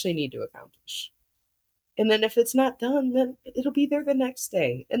we actually need to accomplish? And then if it's not done, then it'll be there the next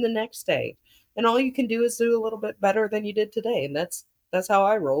day and the next day. And all you can do is do a little bit better than you did today. And that's how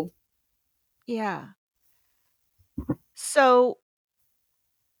I rolled. Yeah. So,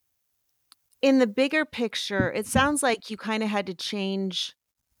 in the bigger picture, it sounds like you kind of had to change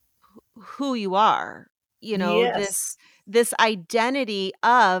who you are. You know, this Yes. this identity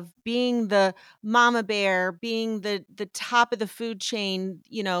of being the mama bear, being the top of the food chain,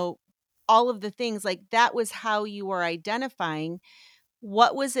 all of the things like that was how you were identifying.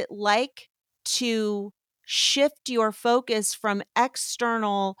 What was it like to shift your focus from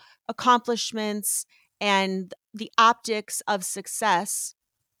external accomplishments and the optics of success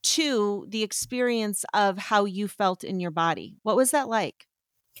to the experience of how you felt in your body? What was that like?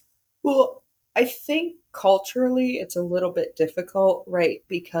 Well, I think culturally it's a little bit difficult, right?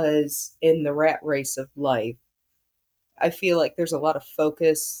 Because in the rat race of life, I feel like there's a lot of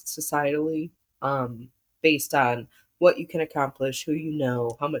focus societally, um, based on what you can accomplish, who you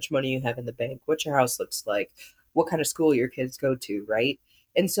know, how much money you have in the bank, what your house looks like, what kind of school your kids go to, right?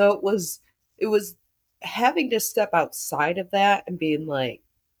 And so it was having to step outside of that and being like,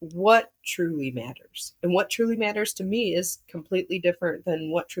 what truly matters? And what truly matters to me is completely different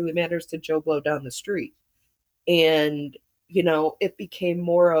than what truly matters to Joe Blow down the street. And, it became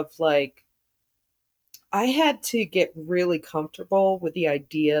more of like, I had to get really comfortable with the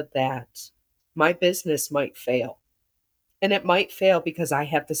idea that my business might fail. And it might fail because I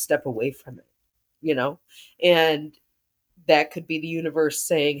have to step away from it, you know? And that could be the universe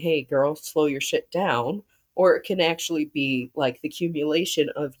saying, "Hey, girl, slow your shit down." Or it can actually be like the accumulation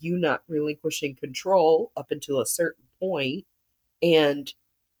of you not relinquishing control up until a certain point and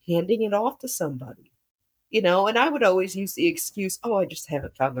handing it off to somebody, you know? And I would always use the excuse, "Oh, I just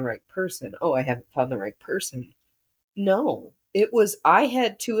haven't found the right person. Oh, I haven't found the right person." No, it was I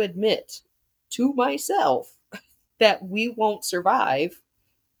had to admit to myself that we won't survive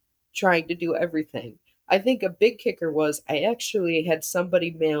trying to do everything. I think a big kicker was I actually had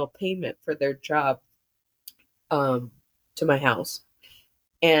somebody mail payment for their job um, to my house,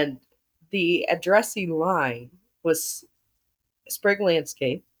 and the addressing line was Sprig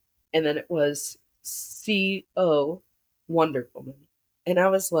Landscape, and then it was CO Wonder Woman, and I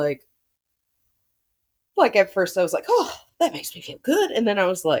was like at first I was like, oh, that makes me feel good, and then I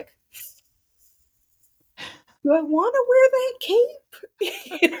was like, do I want to wear that cape?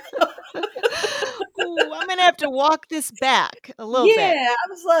 You know? Ooh, I'm gonna have to walk this back a little bit. Yeah, I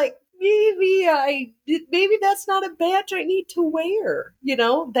was like, maybe that's not a badge I need to wear. You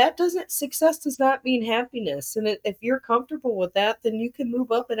know, that doesn't success does not mean happiness. And if you're comfortable with that, then you can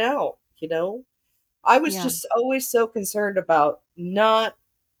move up and out, you know? I was Yeah, just always so concerned about not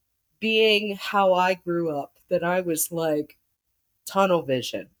being how I grew up that I was like tunnel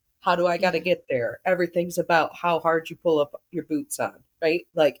vision. How do I got to yeah, get there? Everything's about how hard you pull up your boots on, right?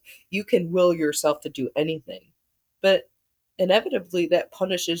 Like you can will yourself to do anything. But inevitably that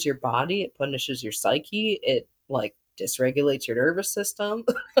punishes your body, it punishes your psyche, it like dysregulates your nervous system,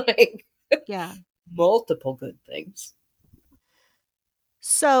 like yeah. multiple good things.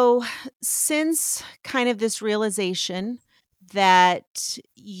 So, since kind of this realization that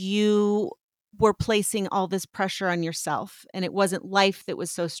you were placing all this pressure on yourself and it wasn't life that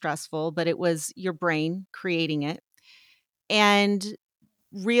was so stressful, but it was your brain creating it, and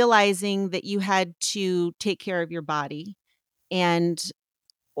realizing that you had to take care of your body and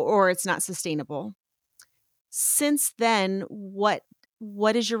or it's not sustainable. Since then, what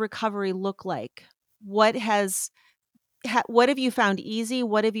does your recovery look like? What has what have you found easy?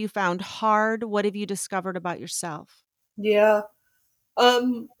 What have you found hard? What have you discovered about yourself? Yeah.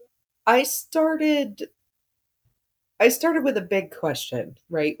 Um I started I started with a big question,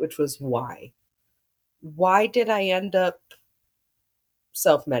 right? Which was why? Why did I end up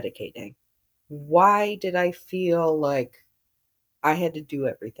self-medicating? Why did I feel like I had to do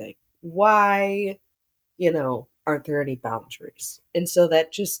everything? Why, aren't there any boundaries? And so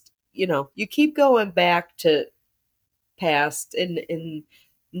that just, you keep going back to past and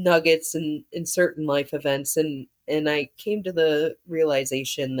nuggets and in certain life events and I came to the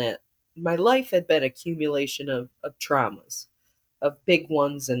realization that my life had been accumulation of traumas, of big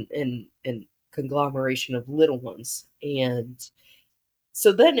ones and conglomeration of little ones. And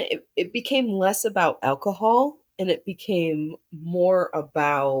so then it became less about alcohol and it became more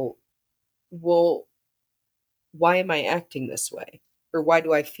about, well, why am I acting this way? Or why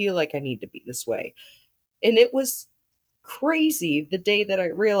do I feel like I need to be this way? And it was crazy the day that I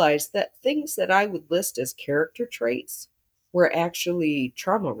realized that things that I would list as character traits were actually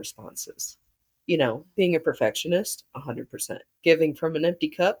trauma responses. Being a perfectionist, 100%. Giving from an empty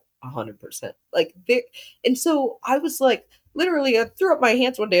cup, 100%. And so I was like, literally, I threw up my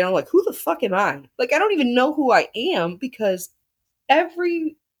hands one day and I'm like, who the fuck am I? Like, I don't even know who I am because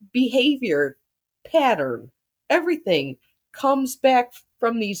every behavior pattern, everything comes back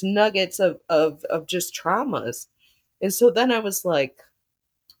from these nuggets of just traumas. And so then I was like,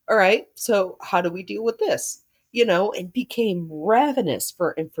 all right, so how do we deal with this? And became ravenous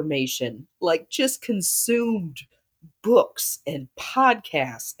for information, like just consumed books and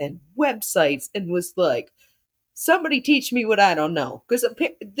podcasts and websites and was like, somebody teach me what I don't know because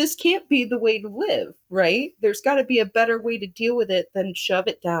this can't be the way to live, right? There's got to be a better way to deal with it than shove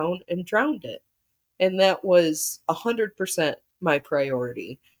it down and drown it. And that was 100% my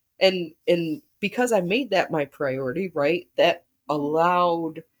priority. And because I made that my priority, right? That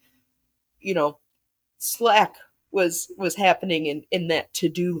allowed, you know, slack was happening in that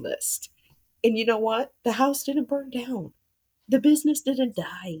to-do list. And you know what? The house didn't burn down. The business didn't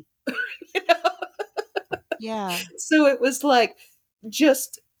die. Yeah. So it was like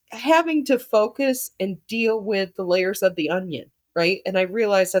just having to focus and deal with the layers of the onion, right? And I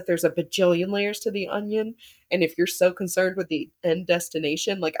realized that there's a bajillion layers to the onion. And if you're so concerned with the end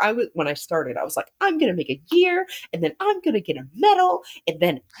destination, like I was when I started, I was like, I'm gonna make a year and then I'm gonna get a medal and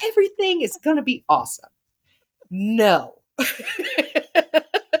then everything is gonna be awesome. No.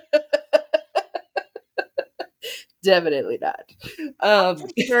 Definitely not. I'm Um,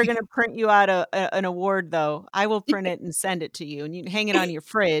 pretty sure they're gonna print you out an award, though. I will print it and send it to you, and you can hang it on your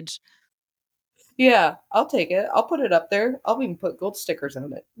fridge. yeah, I'll take it. I'll put it up there. I'll even put gold stickers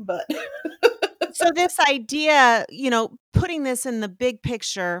on it. But So this idea, putting this in the big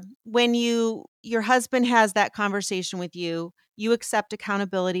picture, when your husband has that conversation with you, you accept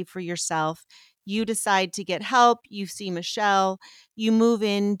accountability for yourself. You decide to get help. You see Michelle. You move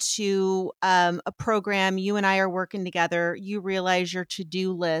into a program. You and I are working together. You realize your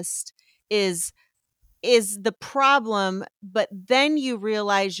to-do list is is the problem, but then you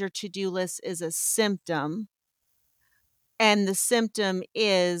realize your to-do list is a symptom, and the symptom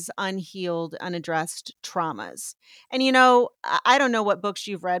is unhealed, unaddressed traumas. And I don't know what books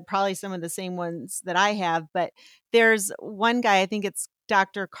you've read, probably some of the same ones that I have, but there's one guy, I think it's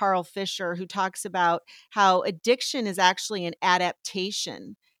Dr. Carl Fisher, who talks about how addiction is actually an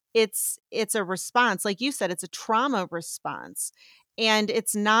adaptation. It's a response. Like you said, it's a trauma response. And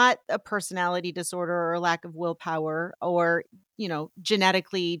it's not a personality disorder or a lack of willpower or,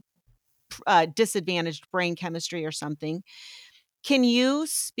 genetically disadvantaged brain chemistry or something. Can you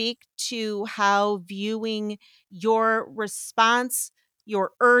speak to how viewing your response,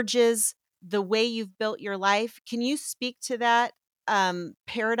 your urges, the way you've built your life, can you speak to that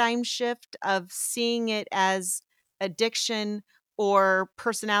paradigm shift of seeing it as addiction or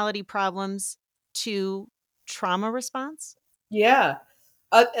personality problems to trauma response? yeah,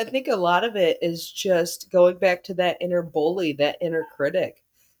 I think a lot of it is just going back to that inner bully, that inner critic.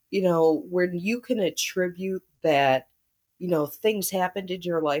 When you can attribute that, things happened in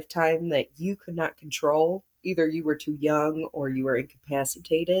your lifetime that you could not control, either you were too young or you were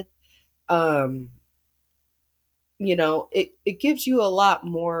incapacitated. Um, it gives you a lot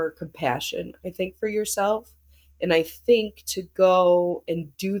more compassion, I think, for yourself. And I think to go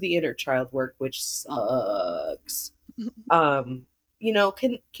and do the inner child work, which sucks, um,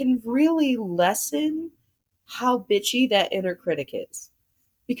 can really lessen how bitchy that inner critic is,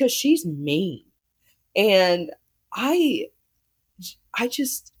 because she's mean. And I I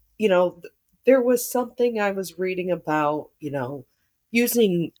just, there was something I was reading about,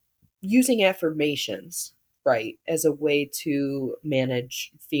 using using affirmations, right, as a way to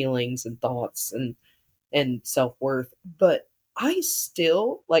manage feelings and thoughts and self-worth. But I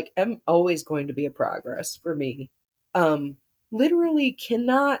still like am always going to be a progress for me. Um Literally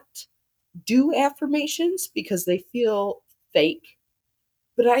cannot do affirmations because they feel fake,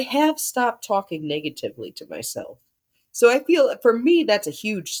 but I have stopped talking negatively to myself. So I feel for me that's a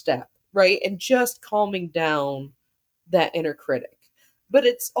huge step, right? And just calming down that inner critic. But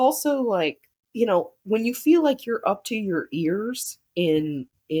it's also like, when you feel like you're up to your ears in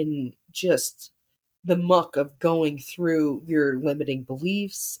just the muck of going through your limiting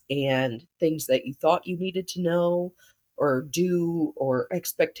beliefs and things that you thought you needed to know or do, or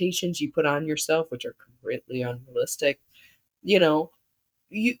expectations you put on yourself which are completely unrealistic, you know,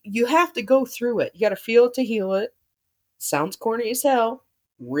 you have to go through it. You got to feel it to heal it. Sounds corny as hell.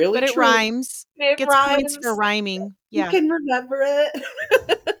 Really But it true. rhymes, It gets points for rhymes. rhyming. You Yeah. can remember it.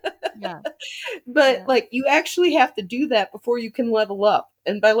 Yeah. But Yeah. like you actually have to do that before you can level up.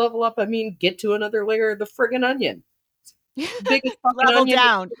 And by level up I mean get to another layer of the friggin' onion. Biggest fucking Level onion.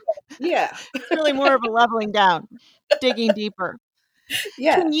 down. Yeah. It's really more of a leveling down, digging deeper.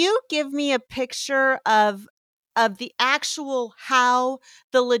 Yeah. Can you give me a picture of the actual how,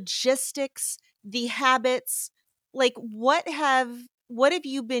 the logistics, the habits, like what have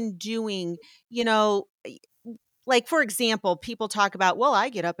you been doing, you know, like for example, people talk about, well, I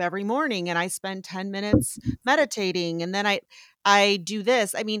get up every morning and I spend 10 minutes meditating and then I do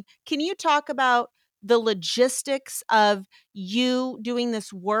this. I mean, can you talk about the logistics of you doing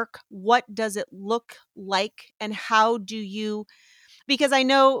this work? What does it look like and how do you, because I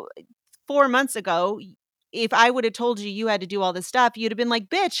know 4 months ago, if I would have told you you had to do all this stuff, you'd have been like,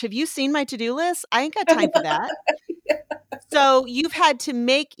 "Bitch, have you seen my to-do list? I ain't got time for that." So, you've had to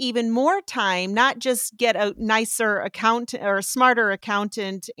make even more time, not just get a nicer accountant or a smarter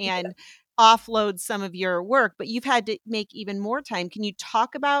accountant and offload some of your work, but you've had to make even more time. Can you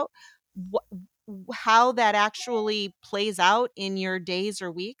talk about what how that actually plays out in your days or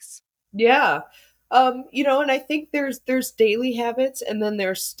weeks? Yeah. And I think there's daily habits and then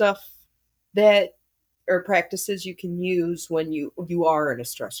there's stuff that or practices you can use when you are in a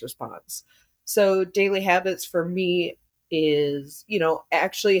stress response. So daily habits for me is,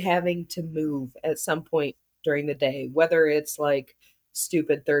 actually having to move at some point during the day, whether it's like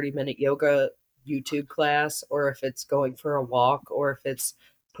stupid 30-minute yoga YouTube class or if it's going for a walk or if it's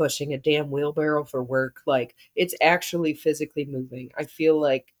pushing a damn wheelbarrow for work, like it's actually physically moving. I feel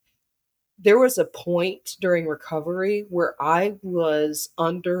like there was a point during recovery where I was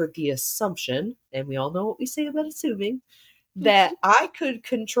under the assumption, and we all know what we say about assuming, that I could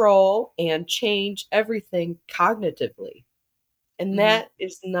control and change everything cognitively. And Hmm. that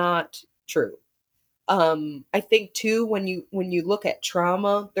is not true. I think too when you look at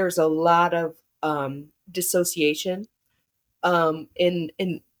trauma, there's a lot of dissociation. And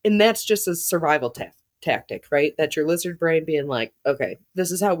that's just a survival tactic, right? That's your lizard brain being like, okay,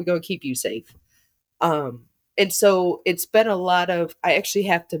 this is how we gonna keep you safe. Um, and so it's been a lot of I actually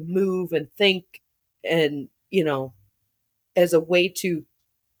have to move and think and, as a way to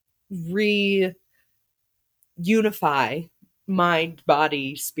reunify mind,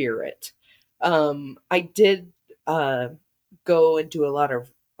 body, spirit. I did go and do a lot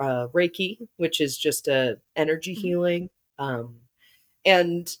of Reiki, which is just a energy Hmm. healing. Um,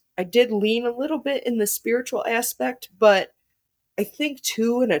 and I did lean a little bit in the spiritual aspect, but I think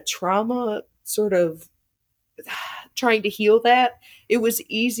too in a trauma sort of trying to heal that, it was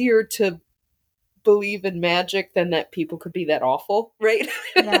easier to believe in magic than that people could be that awful, right?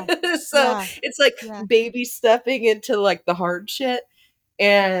 Yeah. So Yeah. it's like Yeah. baby stepping into like the hard shit.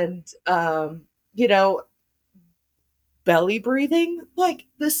 Yeah. And you know, belly breathing, like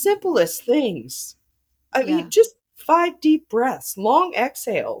the simplest things. I mean, Yeah. just 5 deep breaths, long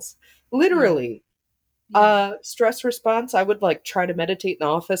exhales, Yeah. literally. Yeah. Stress response, I would like try to meditate in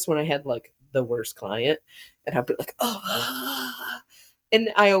the office when I had like the worst client, and I'd be like, oh, and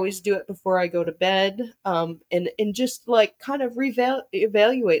I always do it before I go to bed. And just like kind of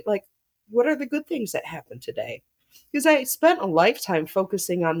evaluate like what are the good things that happened today, because I spent a lifetime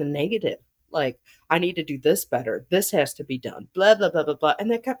focusing on the negative. Like I need to do this better. This has to be done. Blah blah blah blah blah,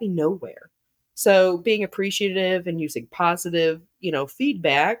 and that got me nowhere. So being appreciative and using positive,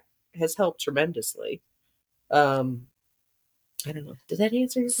 feedback has helped tremendously. Um, I don't know. Does that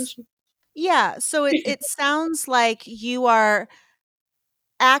answer your S- question? Yeah. So it sounds like you are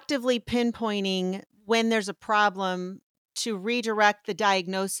actively pinpointing when there's a problem to redirect the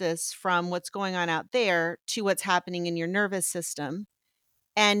diagnosis from what's going on out there to what's happening in your nervous system.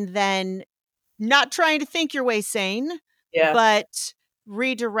 And then not trying to think your way sane, Yeah. but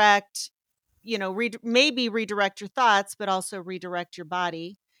redirect, maybe redirect your thoughts, but also redirect your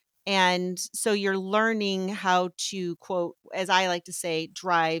body. And so you're learning how to, quote, as I like to say,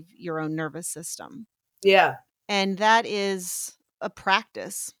 drive your own nervous system. Yeah. And that is a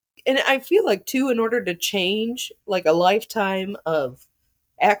practice. And I feel like too, in order to change like a lifetime of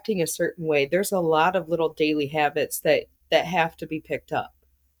acting a certain way, there's a lot of little daily habits that have to be picked up,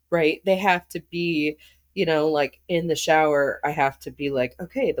 right? They have to be, like in the shower, I have to be like,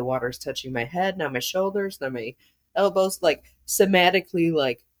 okay, the water's touching my head, now my shoulders, now my elbows, like somatically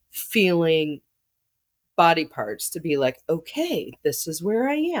like feeling body parts to be like, okay, this is where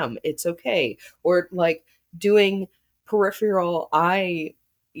I am. It's okay. Or like doing peripheral eye,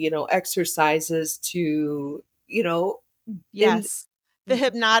 exercises to, in Yes. The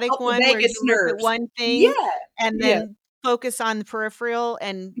hypnotic help the one where vagus you look at nerves. one Yeah. thing and Yeah. then focus on the peripheral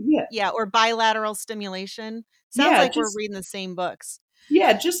and Yeah. yeah, or bilateral stimulation. Sounds Yeah. like we're Just reading the same books.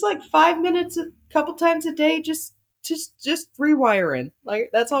 yeah, just like 5 minutes a couple times a day, just rewiring. Like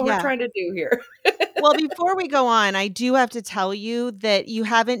that's all we're Yeah. trying to do here. Well, before we go on, I do have to tell you that you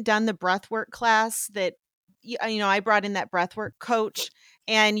haven't done the breathwork class that I brought in that breathwork coach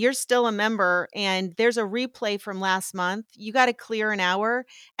and you're still a member and there's a replay from last month. You got to clear an hour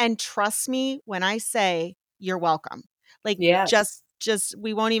and trust me when I say you're welcome. Like Yes. just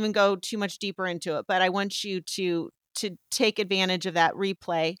we won't even go too much deeper into it, but I want you to take advantage of that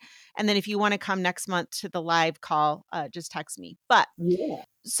replay. And then if you want to come next month to the live call, just text me. But Yeah.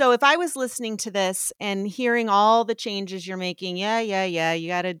 so if I was listening to this and hearing all the changes you're making, yeah, yeah, yeah, you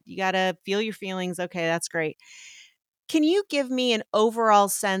got to feel your feelings. Okay, that's great. Can you give me an overall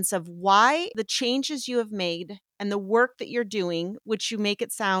sense of why the changes you have made and the work that you're doing, which you make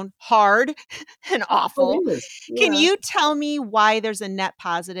it sound hard and awful, It is. can Yeah. you tell me why there's a net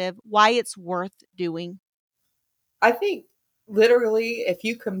positive, why it's worth doing? I think literally if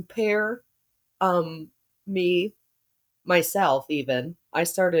you compare me myself even, I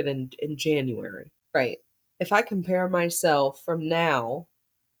started in January, right? If I compare myself from now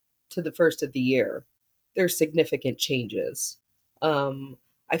to the first of the year, there's significant changes. Um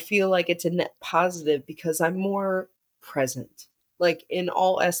I feel like it's a net positive because I'm more present, like in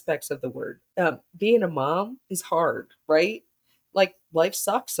all aspects of the word. Being a mom is hard, right? Like life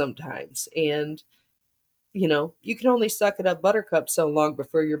sucks sometimes, and you can only suck it up buttercup so long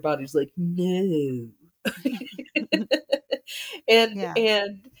before your body's like, no. and Yeah.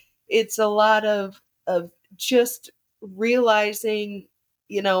 and it's a lot of just realizing,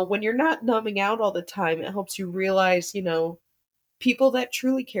 when you're not numbing out all the time, it helps you realize, people that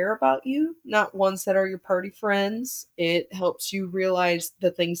truly care about you, not ones that are your party friends. It helps you realize the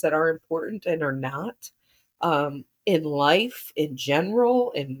things that are important and are not, in life, in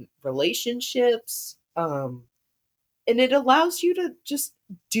general, in relationships. And it allows you to just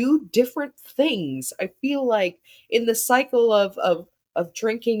do different things. I feel like in the cycle of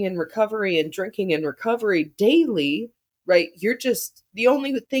drinking and recovery daily, right? You're just the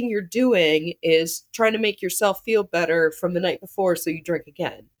only thing you're doing is trying to make yourself feel better from the night before so you drink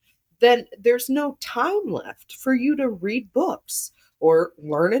again. Then there's no time left for you to read books or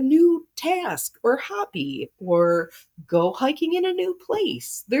learn a new task or hobby or go hiking in a new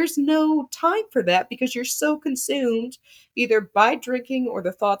place. There's no time for that because you're so consumed either by drinking or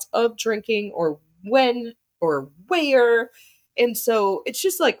the thoughts of drinking or when or where. And so it's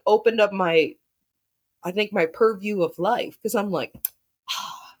just like opened up I think, my purview of life because I'm like,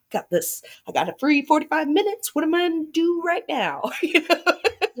 got this. I got a free 45 minutes. What am I going to do right now?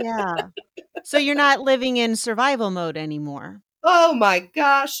 Yeah. So you're not living in survival mode anymore. Oh my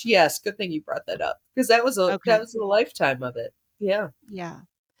gosh. Yes. Good thing you brought that up because that Okay. was a lifetime of it. Yeah. Yeah.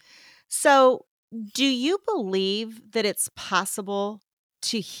 So do you believe that it's possible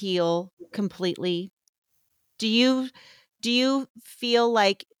to heal completely? Do you do you feel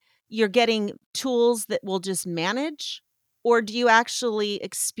like you're getting tools that will just manage, or do you actually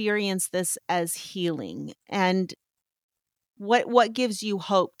experience this as healing? And what gives you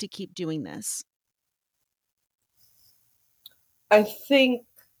hope to keep doing this? I think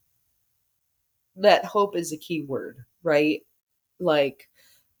that hope is a key word, right? Like,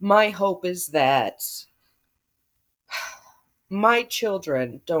 my hope is that my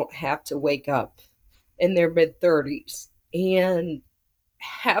children don't have to wake up in their mid 30s and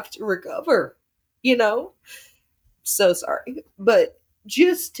have to recover, you know? So sorry. But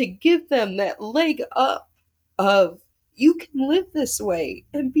just to give them that leg up of you can live this way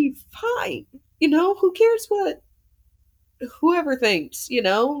and be fine. Who cares what whoever thinks,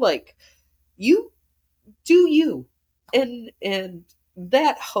 like you do you. And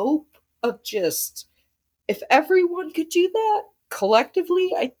that hope of just if everyone could do that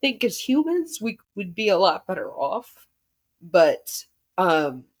collectively, I think as humans we would be a lot better off. But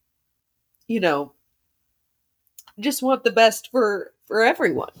um, you know, just want the best for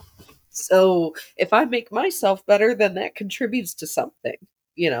everyone. So if I make myself better, then that contributes to something.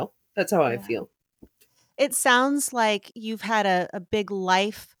 That's how I Yeah. feel. It sounds like you've had a big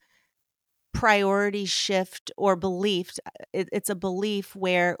life priority shift or belief. It's a belief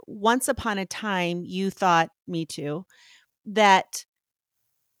where once upon a time you thought, me too, that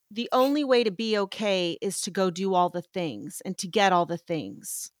the only way to be okay is to go do all the things and to get all the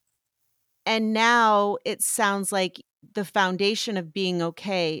things. And now it sounds like the foundation of being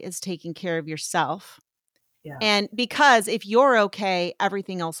okay is taking care of yourself. Yeah. And because if you're okay,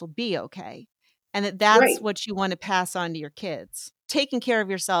 everything else will be okay. And that's Right. what you want to pass on to your kids. Taking care of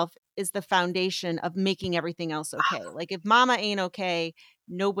yourself is the foundation of making everything else okay. Like if mama ain't okay,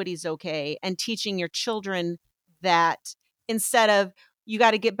 nobody's okay. And teaching your children that instead of you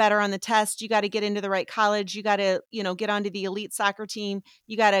got to get better on the test, you got to get into the right college, you got to, get onto the elite soccer team,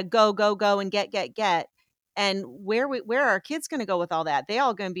 you got to go, go, go and get. And where are our kids gonna go with all that? They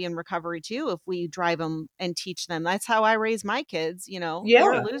all gonna be in recovery too if we drive them and teach them. That's how I raise my kids, you're a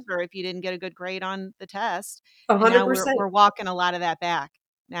Yeah. loser if you didn't get a good grade on the test. And now we're 100%. we're walking a lot of that back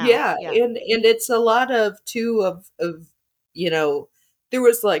now. Yeah, Yeah. and it's a lot of too of you know, there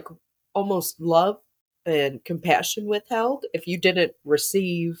was like almost love and compassion withheld if you didn't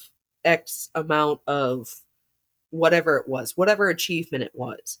receive X amount of whatever it was, whatever achievement it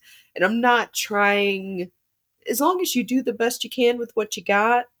was. And I'm not trying as long as you do the best you can with what you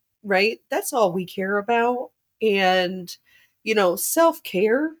got, right? That's all we care about. And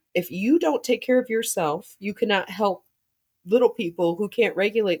self-care, if you don't take care of yourself, you cannot help little people who can't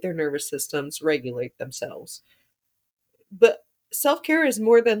regulate their nervous systems regulate themselves. But self care is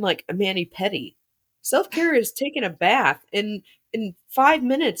more than like a mani pedi. Self care is taking a bath in 5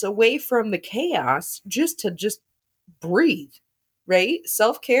 minutes away from the chaos just breathe, right?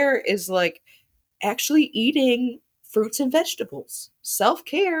 Self care is like actually eating fruits and vegetables. Self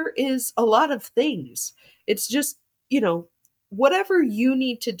care is a lot of things. It's just, you know, whatever you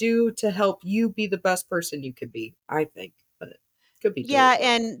need to do to help you be the best person you could be, I think. But it could be Yeah, doable.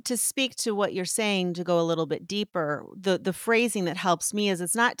 and to speak to what you're saying, to go a little bit deeper, the phrasing that helps me is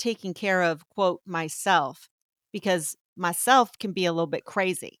it's not taking care of, quote, myself, because myself can be a little bit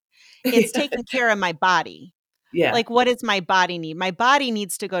crazy. It's taking care of my body. Yeah. Like, what does my body need? My body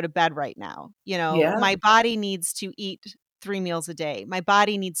needs to go to bed right now. Yeah. My body needs to eat 3 meals a day. My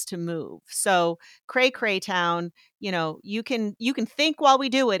body needs to move. So, cray cray town, you can think while we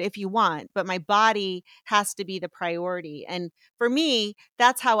do it if you want, but my body has to be the priority. And for me,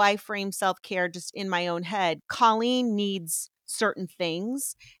 that's how I frame self-care just in my own head. Colleen needs certain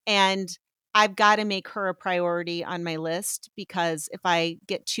things, and I've got to make her a priority on my list, because if I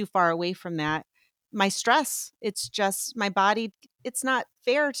get too far away from that, my stress, it's just my body, it's not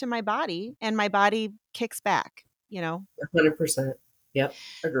fair to my body, and my body kicks back. 100%. Yep.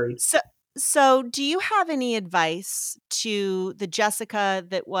 Agreed. So so do you have any advice to the Jessica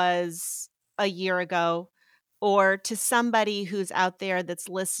that was a year ago, or to somebody who's out there that's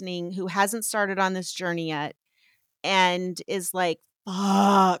listening who hasn't started on this journey yet and is like,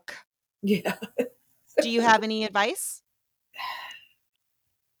 "Fuck." Yeah. Do you have any advice?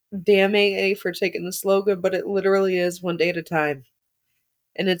 Damn AA for taking the slogan, but it literally is one day at a time.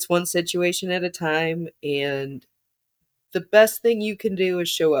 And it's one situation at a time. And the best thing you can do is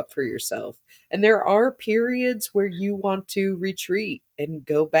show up for yourself. And there are periods where you want to retreat and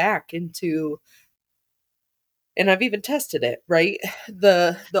go back into, and I've even tested it, right?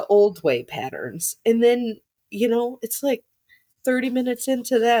 The old way patterns. And then, it's like 30 minutes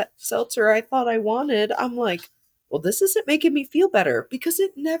into that seltzer I thought I wanted, I'm like, well, this isn't making me feel better because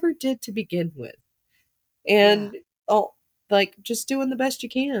it never did to begin with. Yeah. And oh, like just doing the best you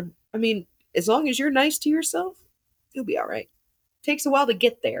can. I mean, as long as you're nice to yourself, you'll be all right. Takes a while to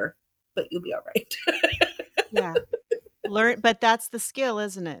get there, but you'll be all right. Yeah. But that's the skill,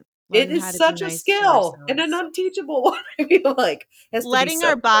 isn't it? It Learning how is to be such a nice to skill and an ourselves. unteachable one. I feel like has to be Letting our so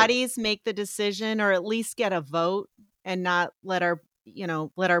hard. bodies make the decision, or at least get a vote, and not let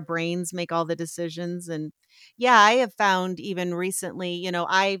our brains make all the decisions. And yeah, I have found even recently,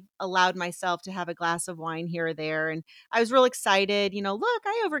 I allowed myself to have a glass of wine here or there, and I was real excited, look,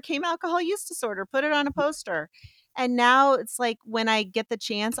 I overcame alcohol use disorder, put it on a poster. And now it's like, when I get the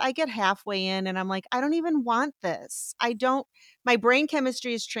chance, I get halfway in and I'm like, I don't even want this. I don't My brain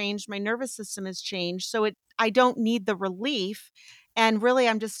chemistry has changed, my nervous system has changed, so I don't need the relief. And really,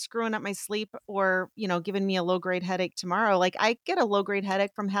 I'm just screwing up my sleep, or, giving me a low grade headache tomorrow. Like, I get a low grade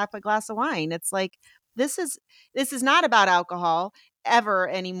headache from half a glass of wine. It's like, this is this is not about alcohol ever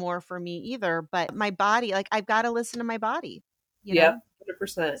anymore for me either. But my body, like, I've got to listen to my body, you Yep, know?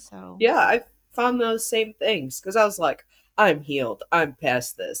 100%. So, Yeah, I found those same things because I was like, I'm healed. I'm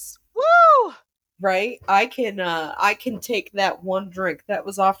past this. woo! Right? I can take that one drink that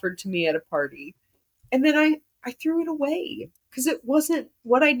was offered to me at a party, and then I threw it away because it wasn't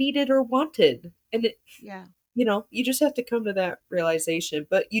what I needed or wanted. And Yeah. you just have to come to that realization.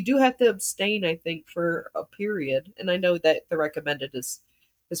 But you do have to abstain, I think, for a period. And I know that the recommended is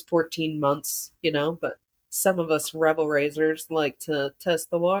 14 months, but some of us rebel raisers like to test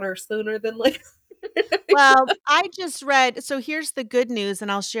the water sooner than later. Well, I just read, so here's the good news,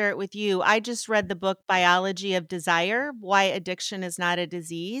 and I'll share it with you. I just read the book Biology of Desire: Why Addiction is Not a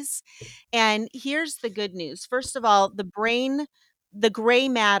Disease. And here's the good news. First of all, the gray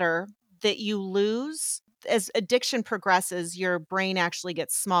matter that you lose as addiction progresses, your brain actually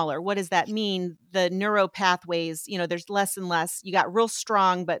gets smaller. What does that mean? The neural pathways, there's less and less. You got real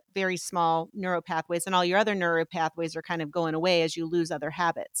strong, but very small neural pathways, and all your other neural pathways are kind of going away as you lose other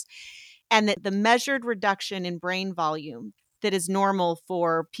habits. And that the measured reduction in brain volume that is normal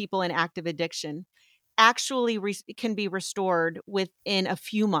for people in active addiction actually can be restored within a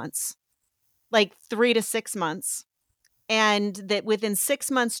few months, like 3 to 6 months. And that within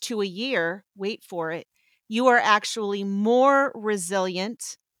 6 months to a year, wait for it, you are actually more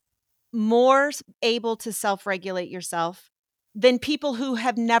resilient, more able to self-regulate yourself than people who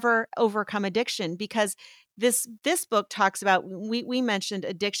have never overcome addiction. Because this book talks about, we mentioned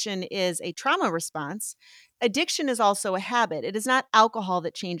addiction is a trauma response. Addiction is also a habit. It is not alcohol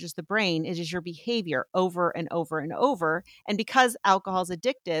that changes the brain, it is your behavior over and over and over. And because alcohol is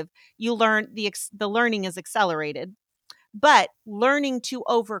addictive, you learn the learning is accelerated, but learning to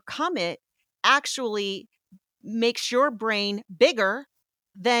overcome it actually makes your brain bigger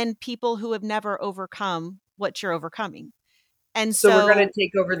than people who have never overcome what you're overcoming. And So we're gonna so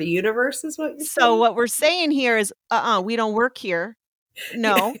take over the universe, is what you're so saying? what we're saying here is, we don't work here.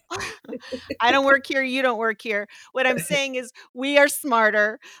 No. I don't work here, you don't work here. What I'm saying is, we are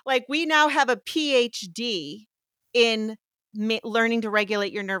smarter. Like, we now have a PhD in learning to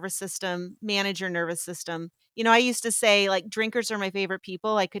regulate your nervous system, manage your nervous system. I used to say, like, drinkers are my favorite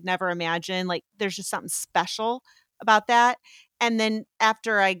people. I could never imagine, like, there's just something special about that. And then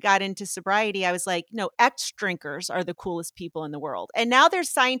after I got into sobriety, I was like, no, ex drinkers are the coolest people in the world. And now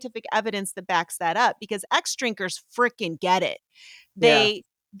there's scientific evidence that backs that up, because ex drinkers freaking get it. Yeah.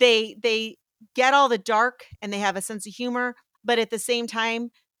 They get all the dark and they have a sense of humor, but at the same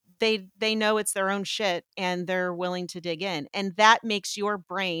time, they know it's their own shit and they're willing to dig in. And that makes your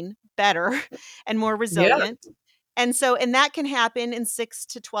brain better and more Yeah. resilient. And so, and that can happen in 6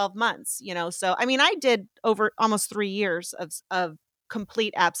 to 12 months, So, I mean, I did over almost 3 years of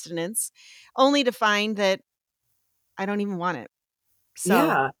complete abstinence only to find that I don't even want it. So,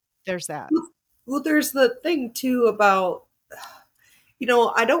 Yeah. there's that. Well, there's the thing too about,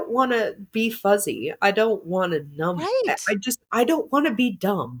 I don't want to be fuzzy. I don't want to numb. Right. I don't want to be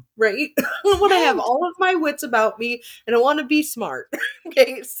dumb, right? I want to have Right. all of my wits about me and I want to be smart.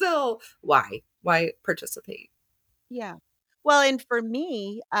 Okay. So why participate? Yeah. Well, and for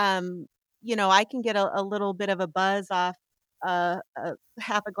me, I can get a little bit of a buzz off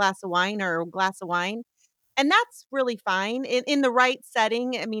half a glass of wine or a glass of wine. And that's really fine in the right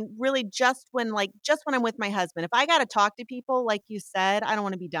setting. I mean, really just when I'm with my husband. If I got to talk to people, like you said, I don't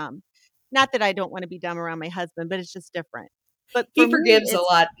want to be dumb. Not that I don't want to be dumb around my husband, but it's just different. But for He me, forgives a it's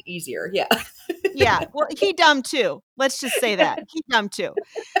lot easier. Yeah. yeah. Well, he dumb too. Let's just say that. He dumb too.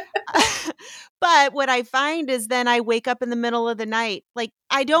 But what I find is then I wake up in the middle of the night, like,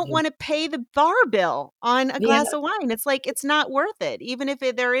 I don't wanna pay the bar bill on a Yeah. glass of wine. It's like, it's not worth it. Even if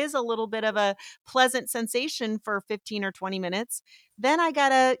there is a little bit of a pleasant sensation for 15 or 20 minutes, then I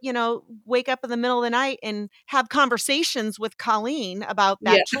gotta, wake up in the middle of the night and have conversations with Colleen about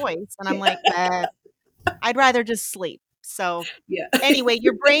Yeah. that choice, and I'm like, "Nah, I'd rather just sleep." So Yeah. anyway,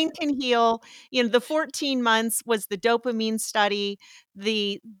 your brain can heal. The 14 months was the dopamine study,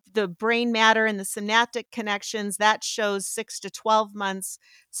 the brain matter and the synaptic connections that shows 6 to 12 months.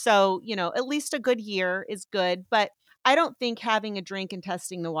 So, at least a good year is good, but I don't think having a drink and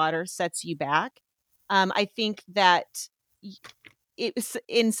testing the water sets you back. I think that y- it's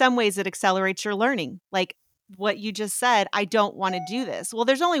in some ways it accelerates your learning. Like what you just said, I don't want to do this. Well,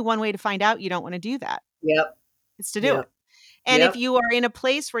 there's only one way to find out you don't want to do that. Yep. It's to do it. Yep. And if Yep. you are in a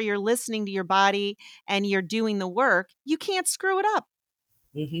place where you're listening to your body and you're doing the work, you can't screw it up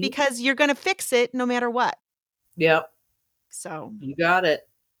Mhm. because you're going to fix it no matter what. Yep. So, You got it.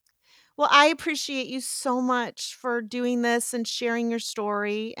 well, I appreciate you so much for doing this and sharing your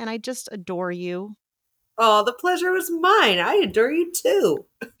story. And I just adore you. Oh, the pleasure was mine. I adore you too.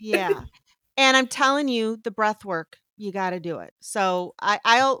 Yeah. And I'm telling you, the breath work, you got to do it. So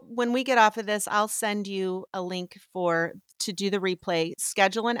I'll when we get off of this, I'll send you a link for to do the replay.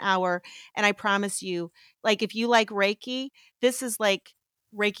 Schedule an hour, and I promise you, like if you like Reiki, this is like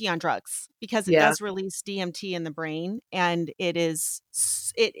Reiki on drugs because it Yeah. does release DMT in the brain, and it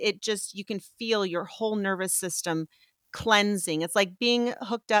just you can feel your whole nervous system cleansing. It's like being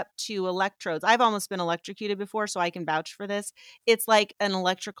hooked up to electrodes. I've almost been electrocuted before, so I can vouch for this. It's like an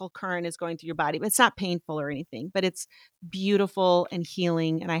electrical current is going through your body. But it's not painful or anything, but it's beautiful and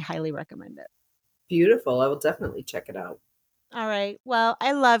healing, and I highly recommend it. Beautiful. I will definitely check it out. All right. Well,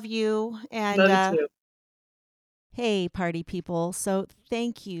 I love you. And Love you too. hey, party people. So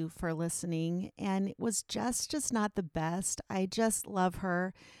thank you for listening. And it was just not the best. I just love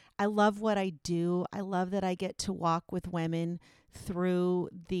her. I love what I do. I love that I get to walk with women through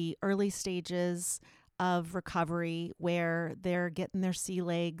the early stages of recovery where they're getting their sea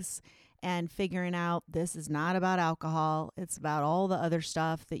legs and figuring out this is not about alcohol. It's about all the other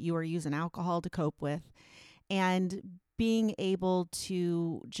stuff that you are using alcohol to cope with. And being able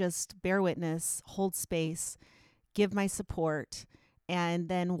to just bear witness, hold space, give my support, and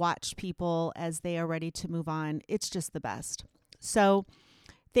then watch people as they are ready to move on. It's just the best. So,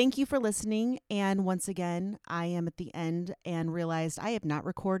 thank you for listening. And once again, I am at the end and realized I have not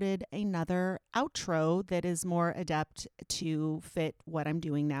recorded another outro that is more adept to fit what I'm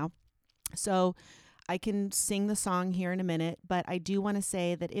doing now. So, I can sing the song here in a minute, but I do want to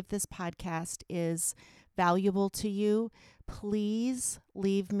say that if this podcast is valuable to you, please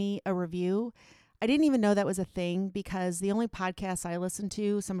leave me a review. I didn't even know that was a thing because the only podcast I listen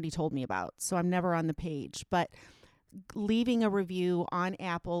to, somebody told me about. So I'm never on the page. But leaving a review on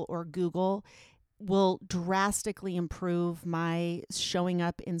Apple or Google will drastically improve my showing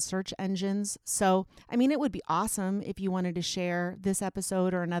up in search engines. So, I mean, it would be awesome if you wanted to share this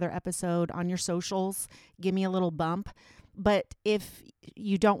episode or another episode on your socials. Give me a little bump. But if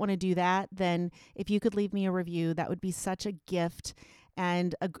you don't want to do that, then if you could leave me a review, that would be such a gift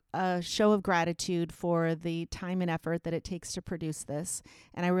and a show of gratitude for the time and effort that it takes to produce this.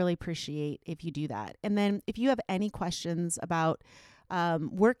 And I really appreciate if you do that. And then if you have any questions about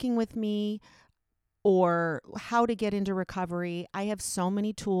working with me, or how to get into recovery, I have so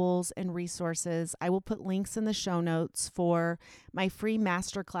many tools and resources. I will put links in the show notes for my free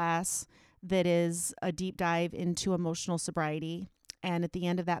masterclass that is a deep dive into emotional sobriety. And at the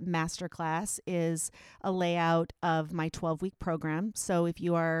end of that masterclass is a layout of my 12-week program. So if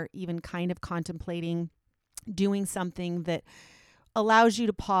you are even kind of contemplating doing something that allows you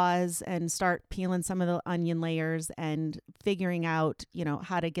to pause and start peeling some of the onion layers and figuring out,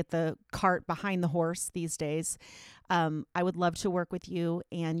 how to get the cart behind the horse these days, I would love to work with you.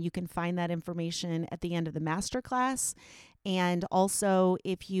 And you can find that information at the end of the masterclass. And also,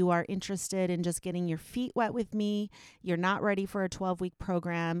 if you are interested in just getting your feet wet with me, you're not ready for a 12-week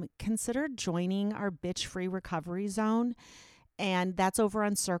program, consider joining our Bitch Free Recovery Zone. And that's over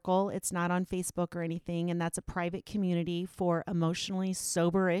on Circle. It's not on Facebook or anything. And that's a private community for emotionally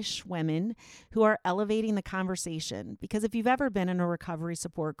sober-ish women who are elevating the conversation. Because if you've ever been in a recovery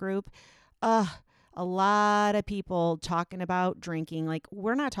support group, a lot of people talking about drinking. Like,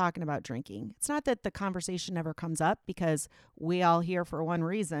 we're not talking about drinking. It's not that the conversation never comes up, because we all here for one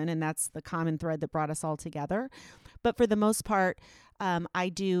reason, and that's the common thread that brought us all together. But for the most part, I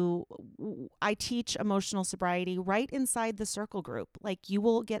teach emotional sobriety right inside the Circle group. Like, you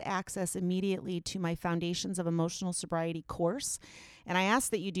will get access immediately to my Foundations of Emotional Sobriety course. And I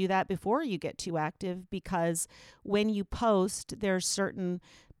ask that you do that before you get too active, because when you post, there's certain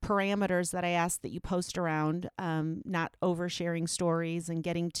parameters that I ask that you post around, not oversharing stories and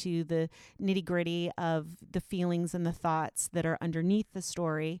getting to the nitty gritty of the feelings and the thoughts that are underneath the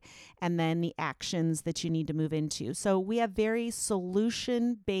story, and then the actions that you need to move into. So we have very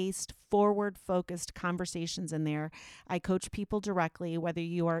solution-based, forward-focused conversations in there. I coach people directly, whether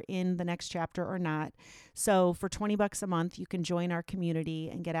you are in the next chapter or not. So for $20 a month, you can join our community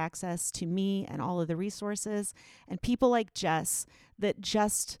and get access to me and all of the resources and people like Jess that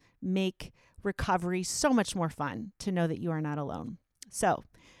just make recovery so much more fun to know that you are not alone. So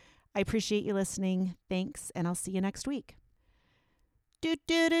I appreciate you listening. Thanks, and I'll see you next week. Do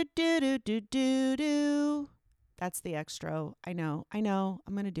do do do do do do do. That's the extra. I know.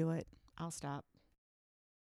 I'm going to do it. I'll stop.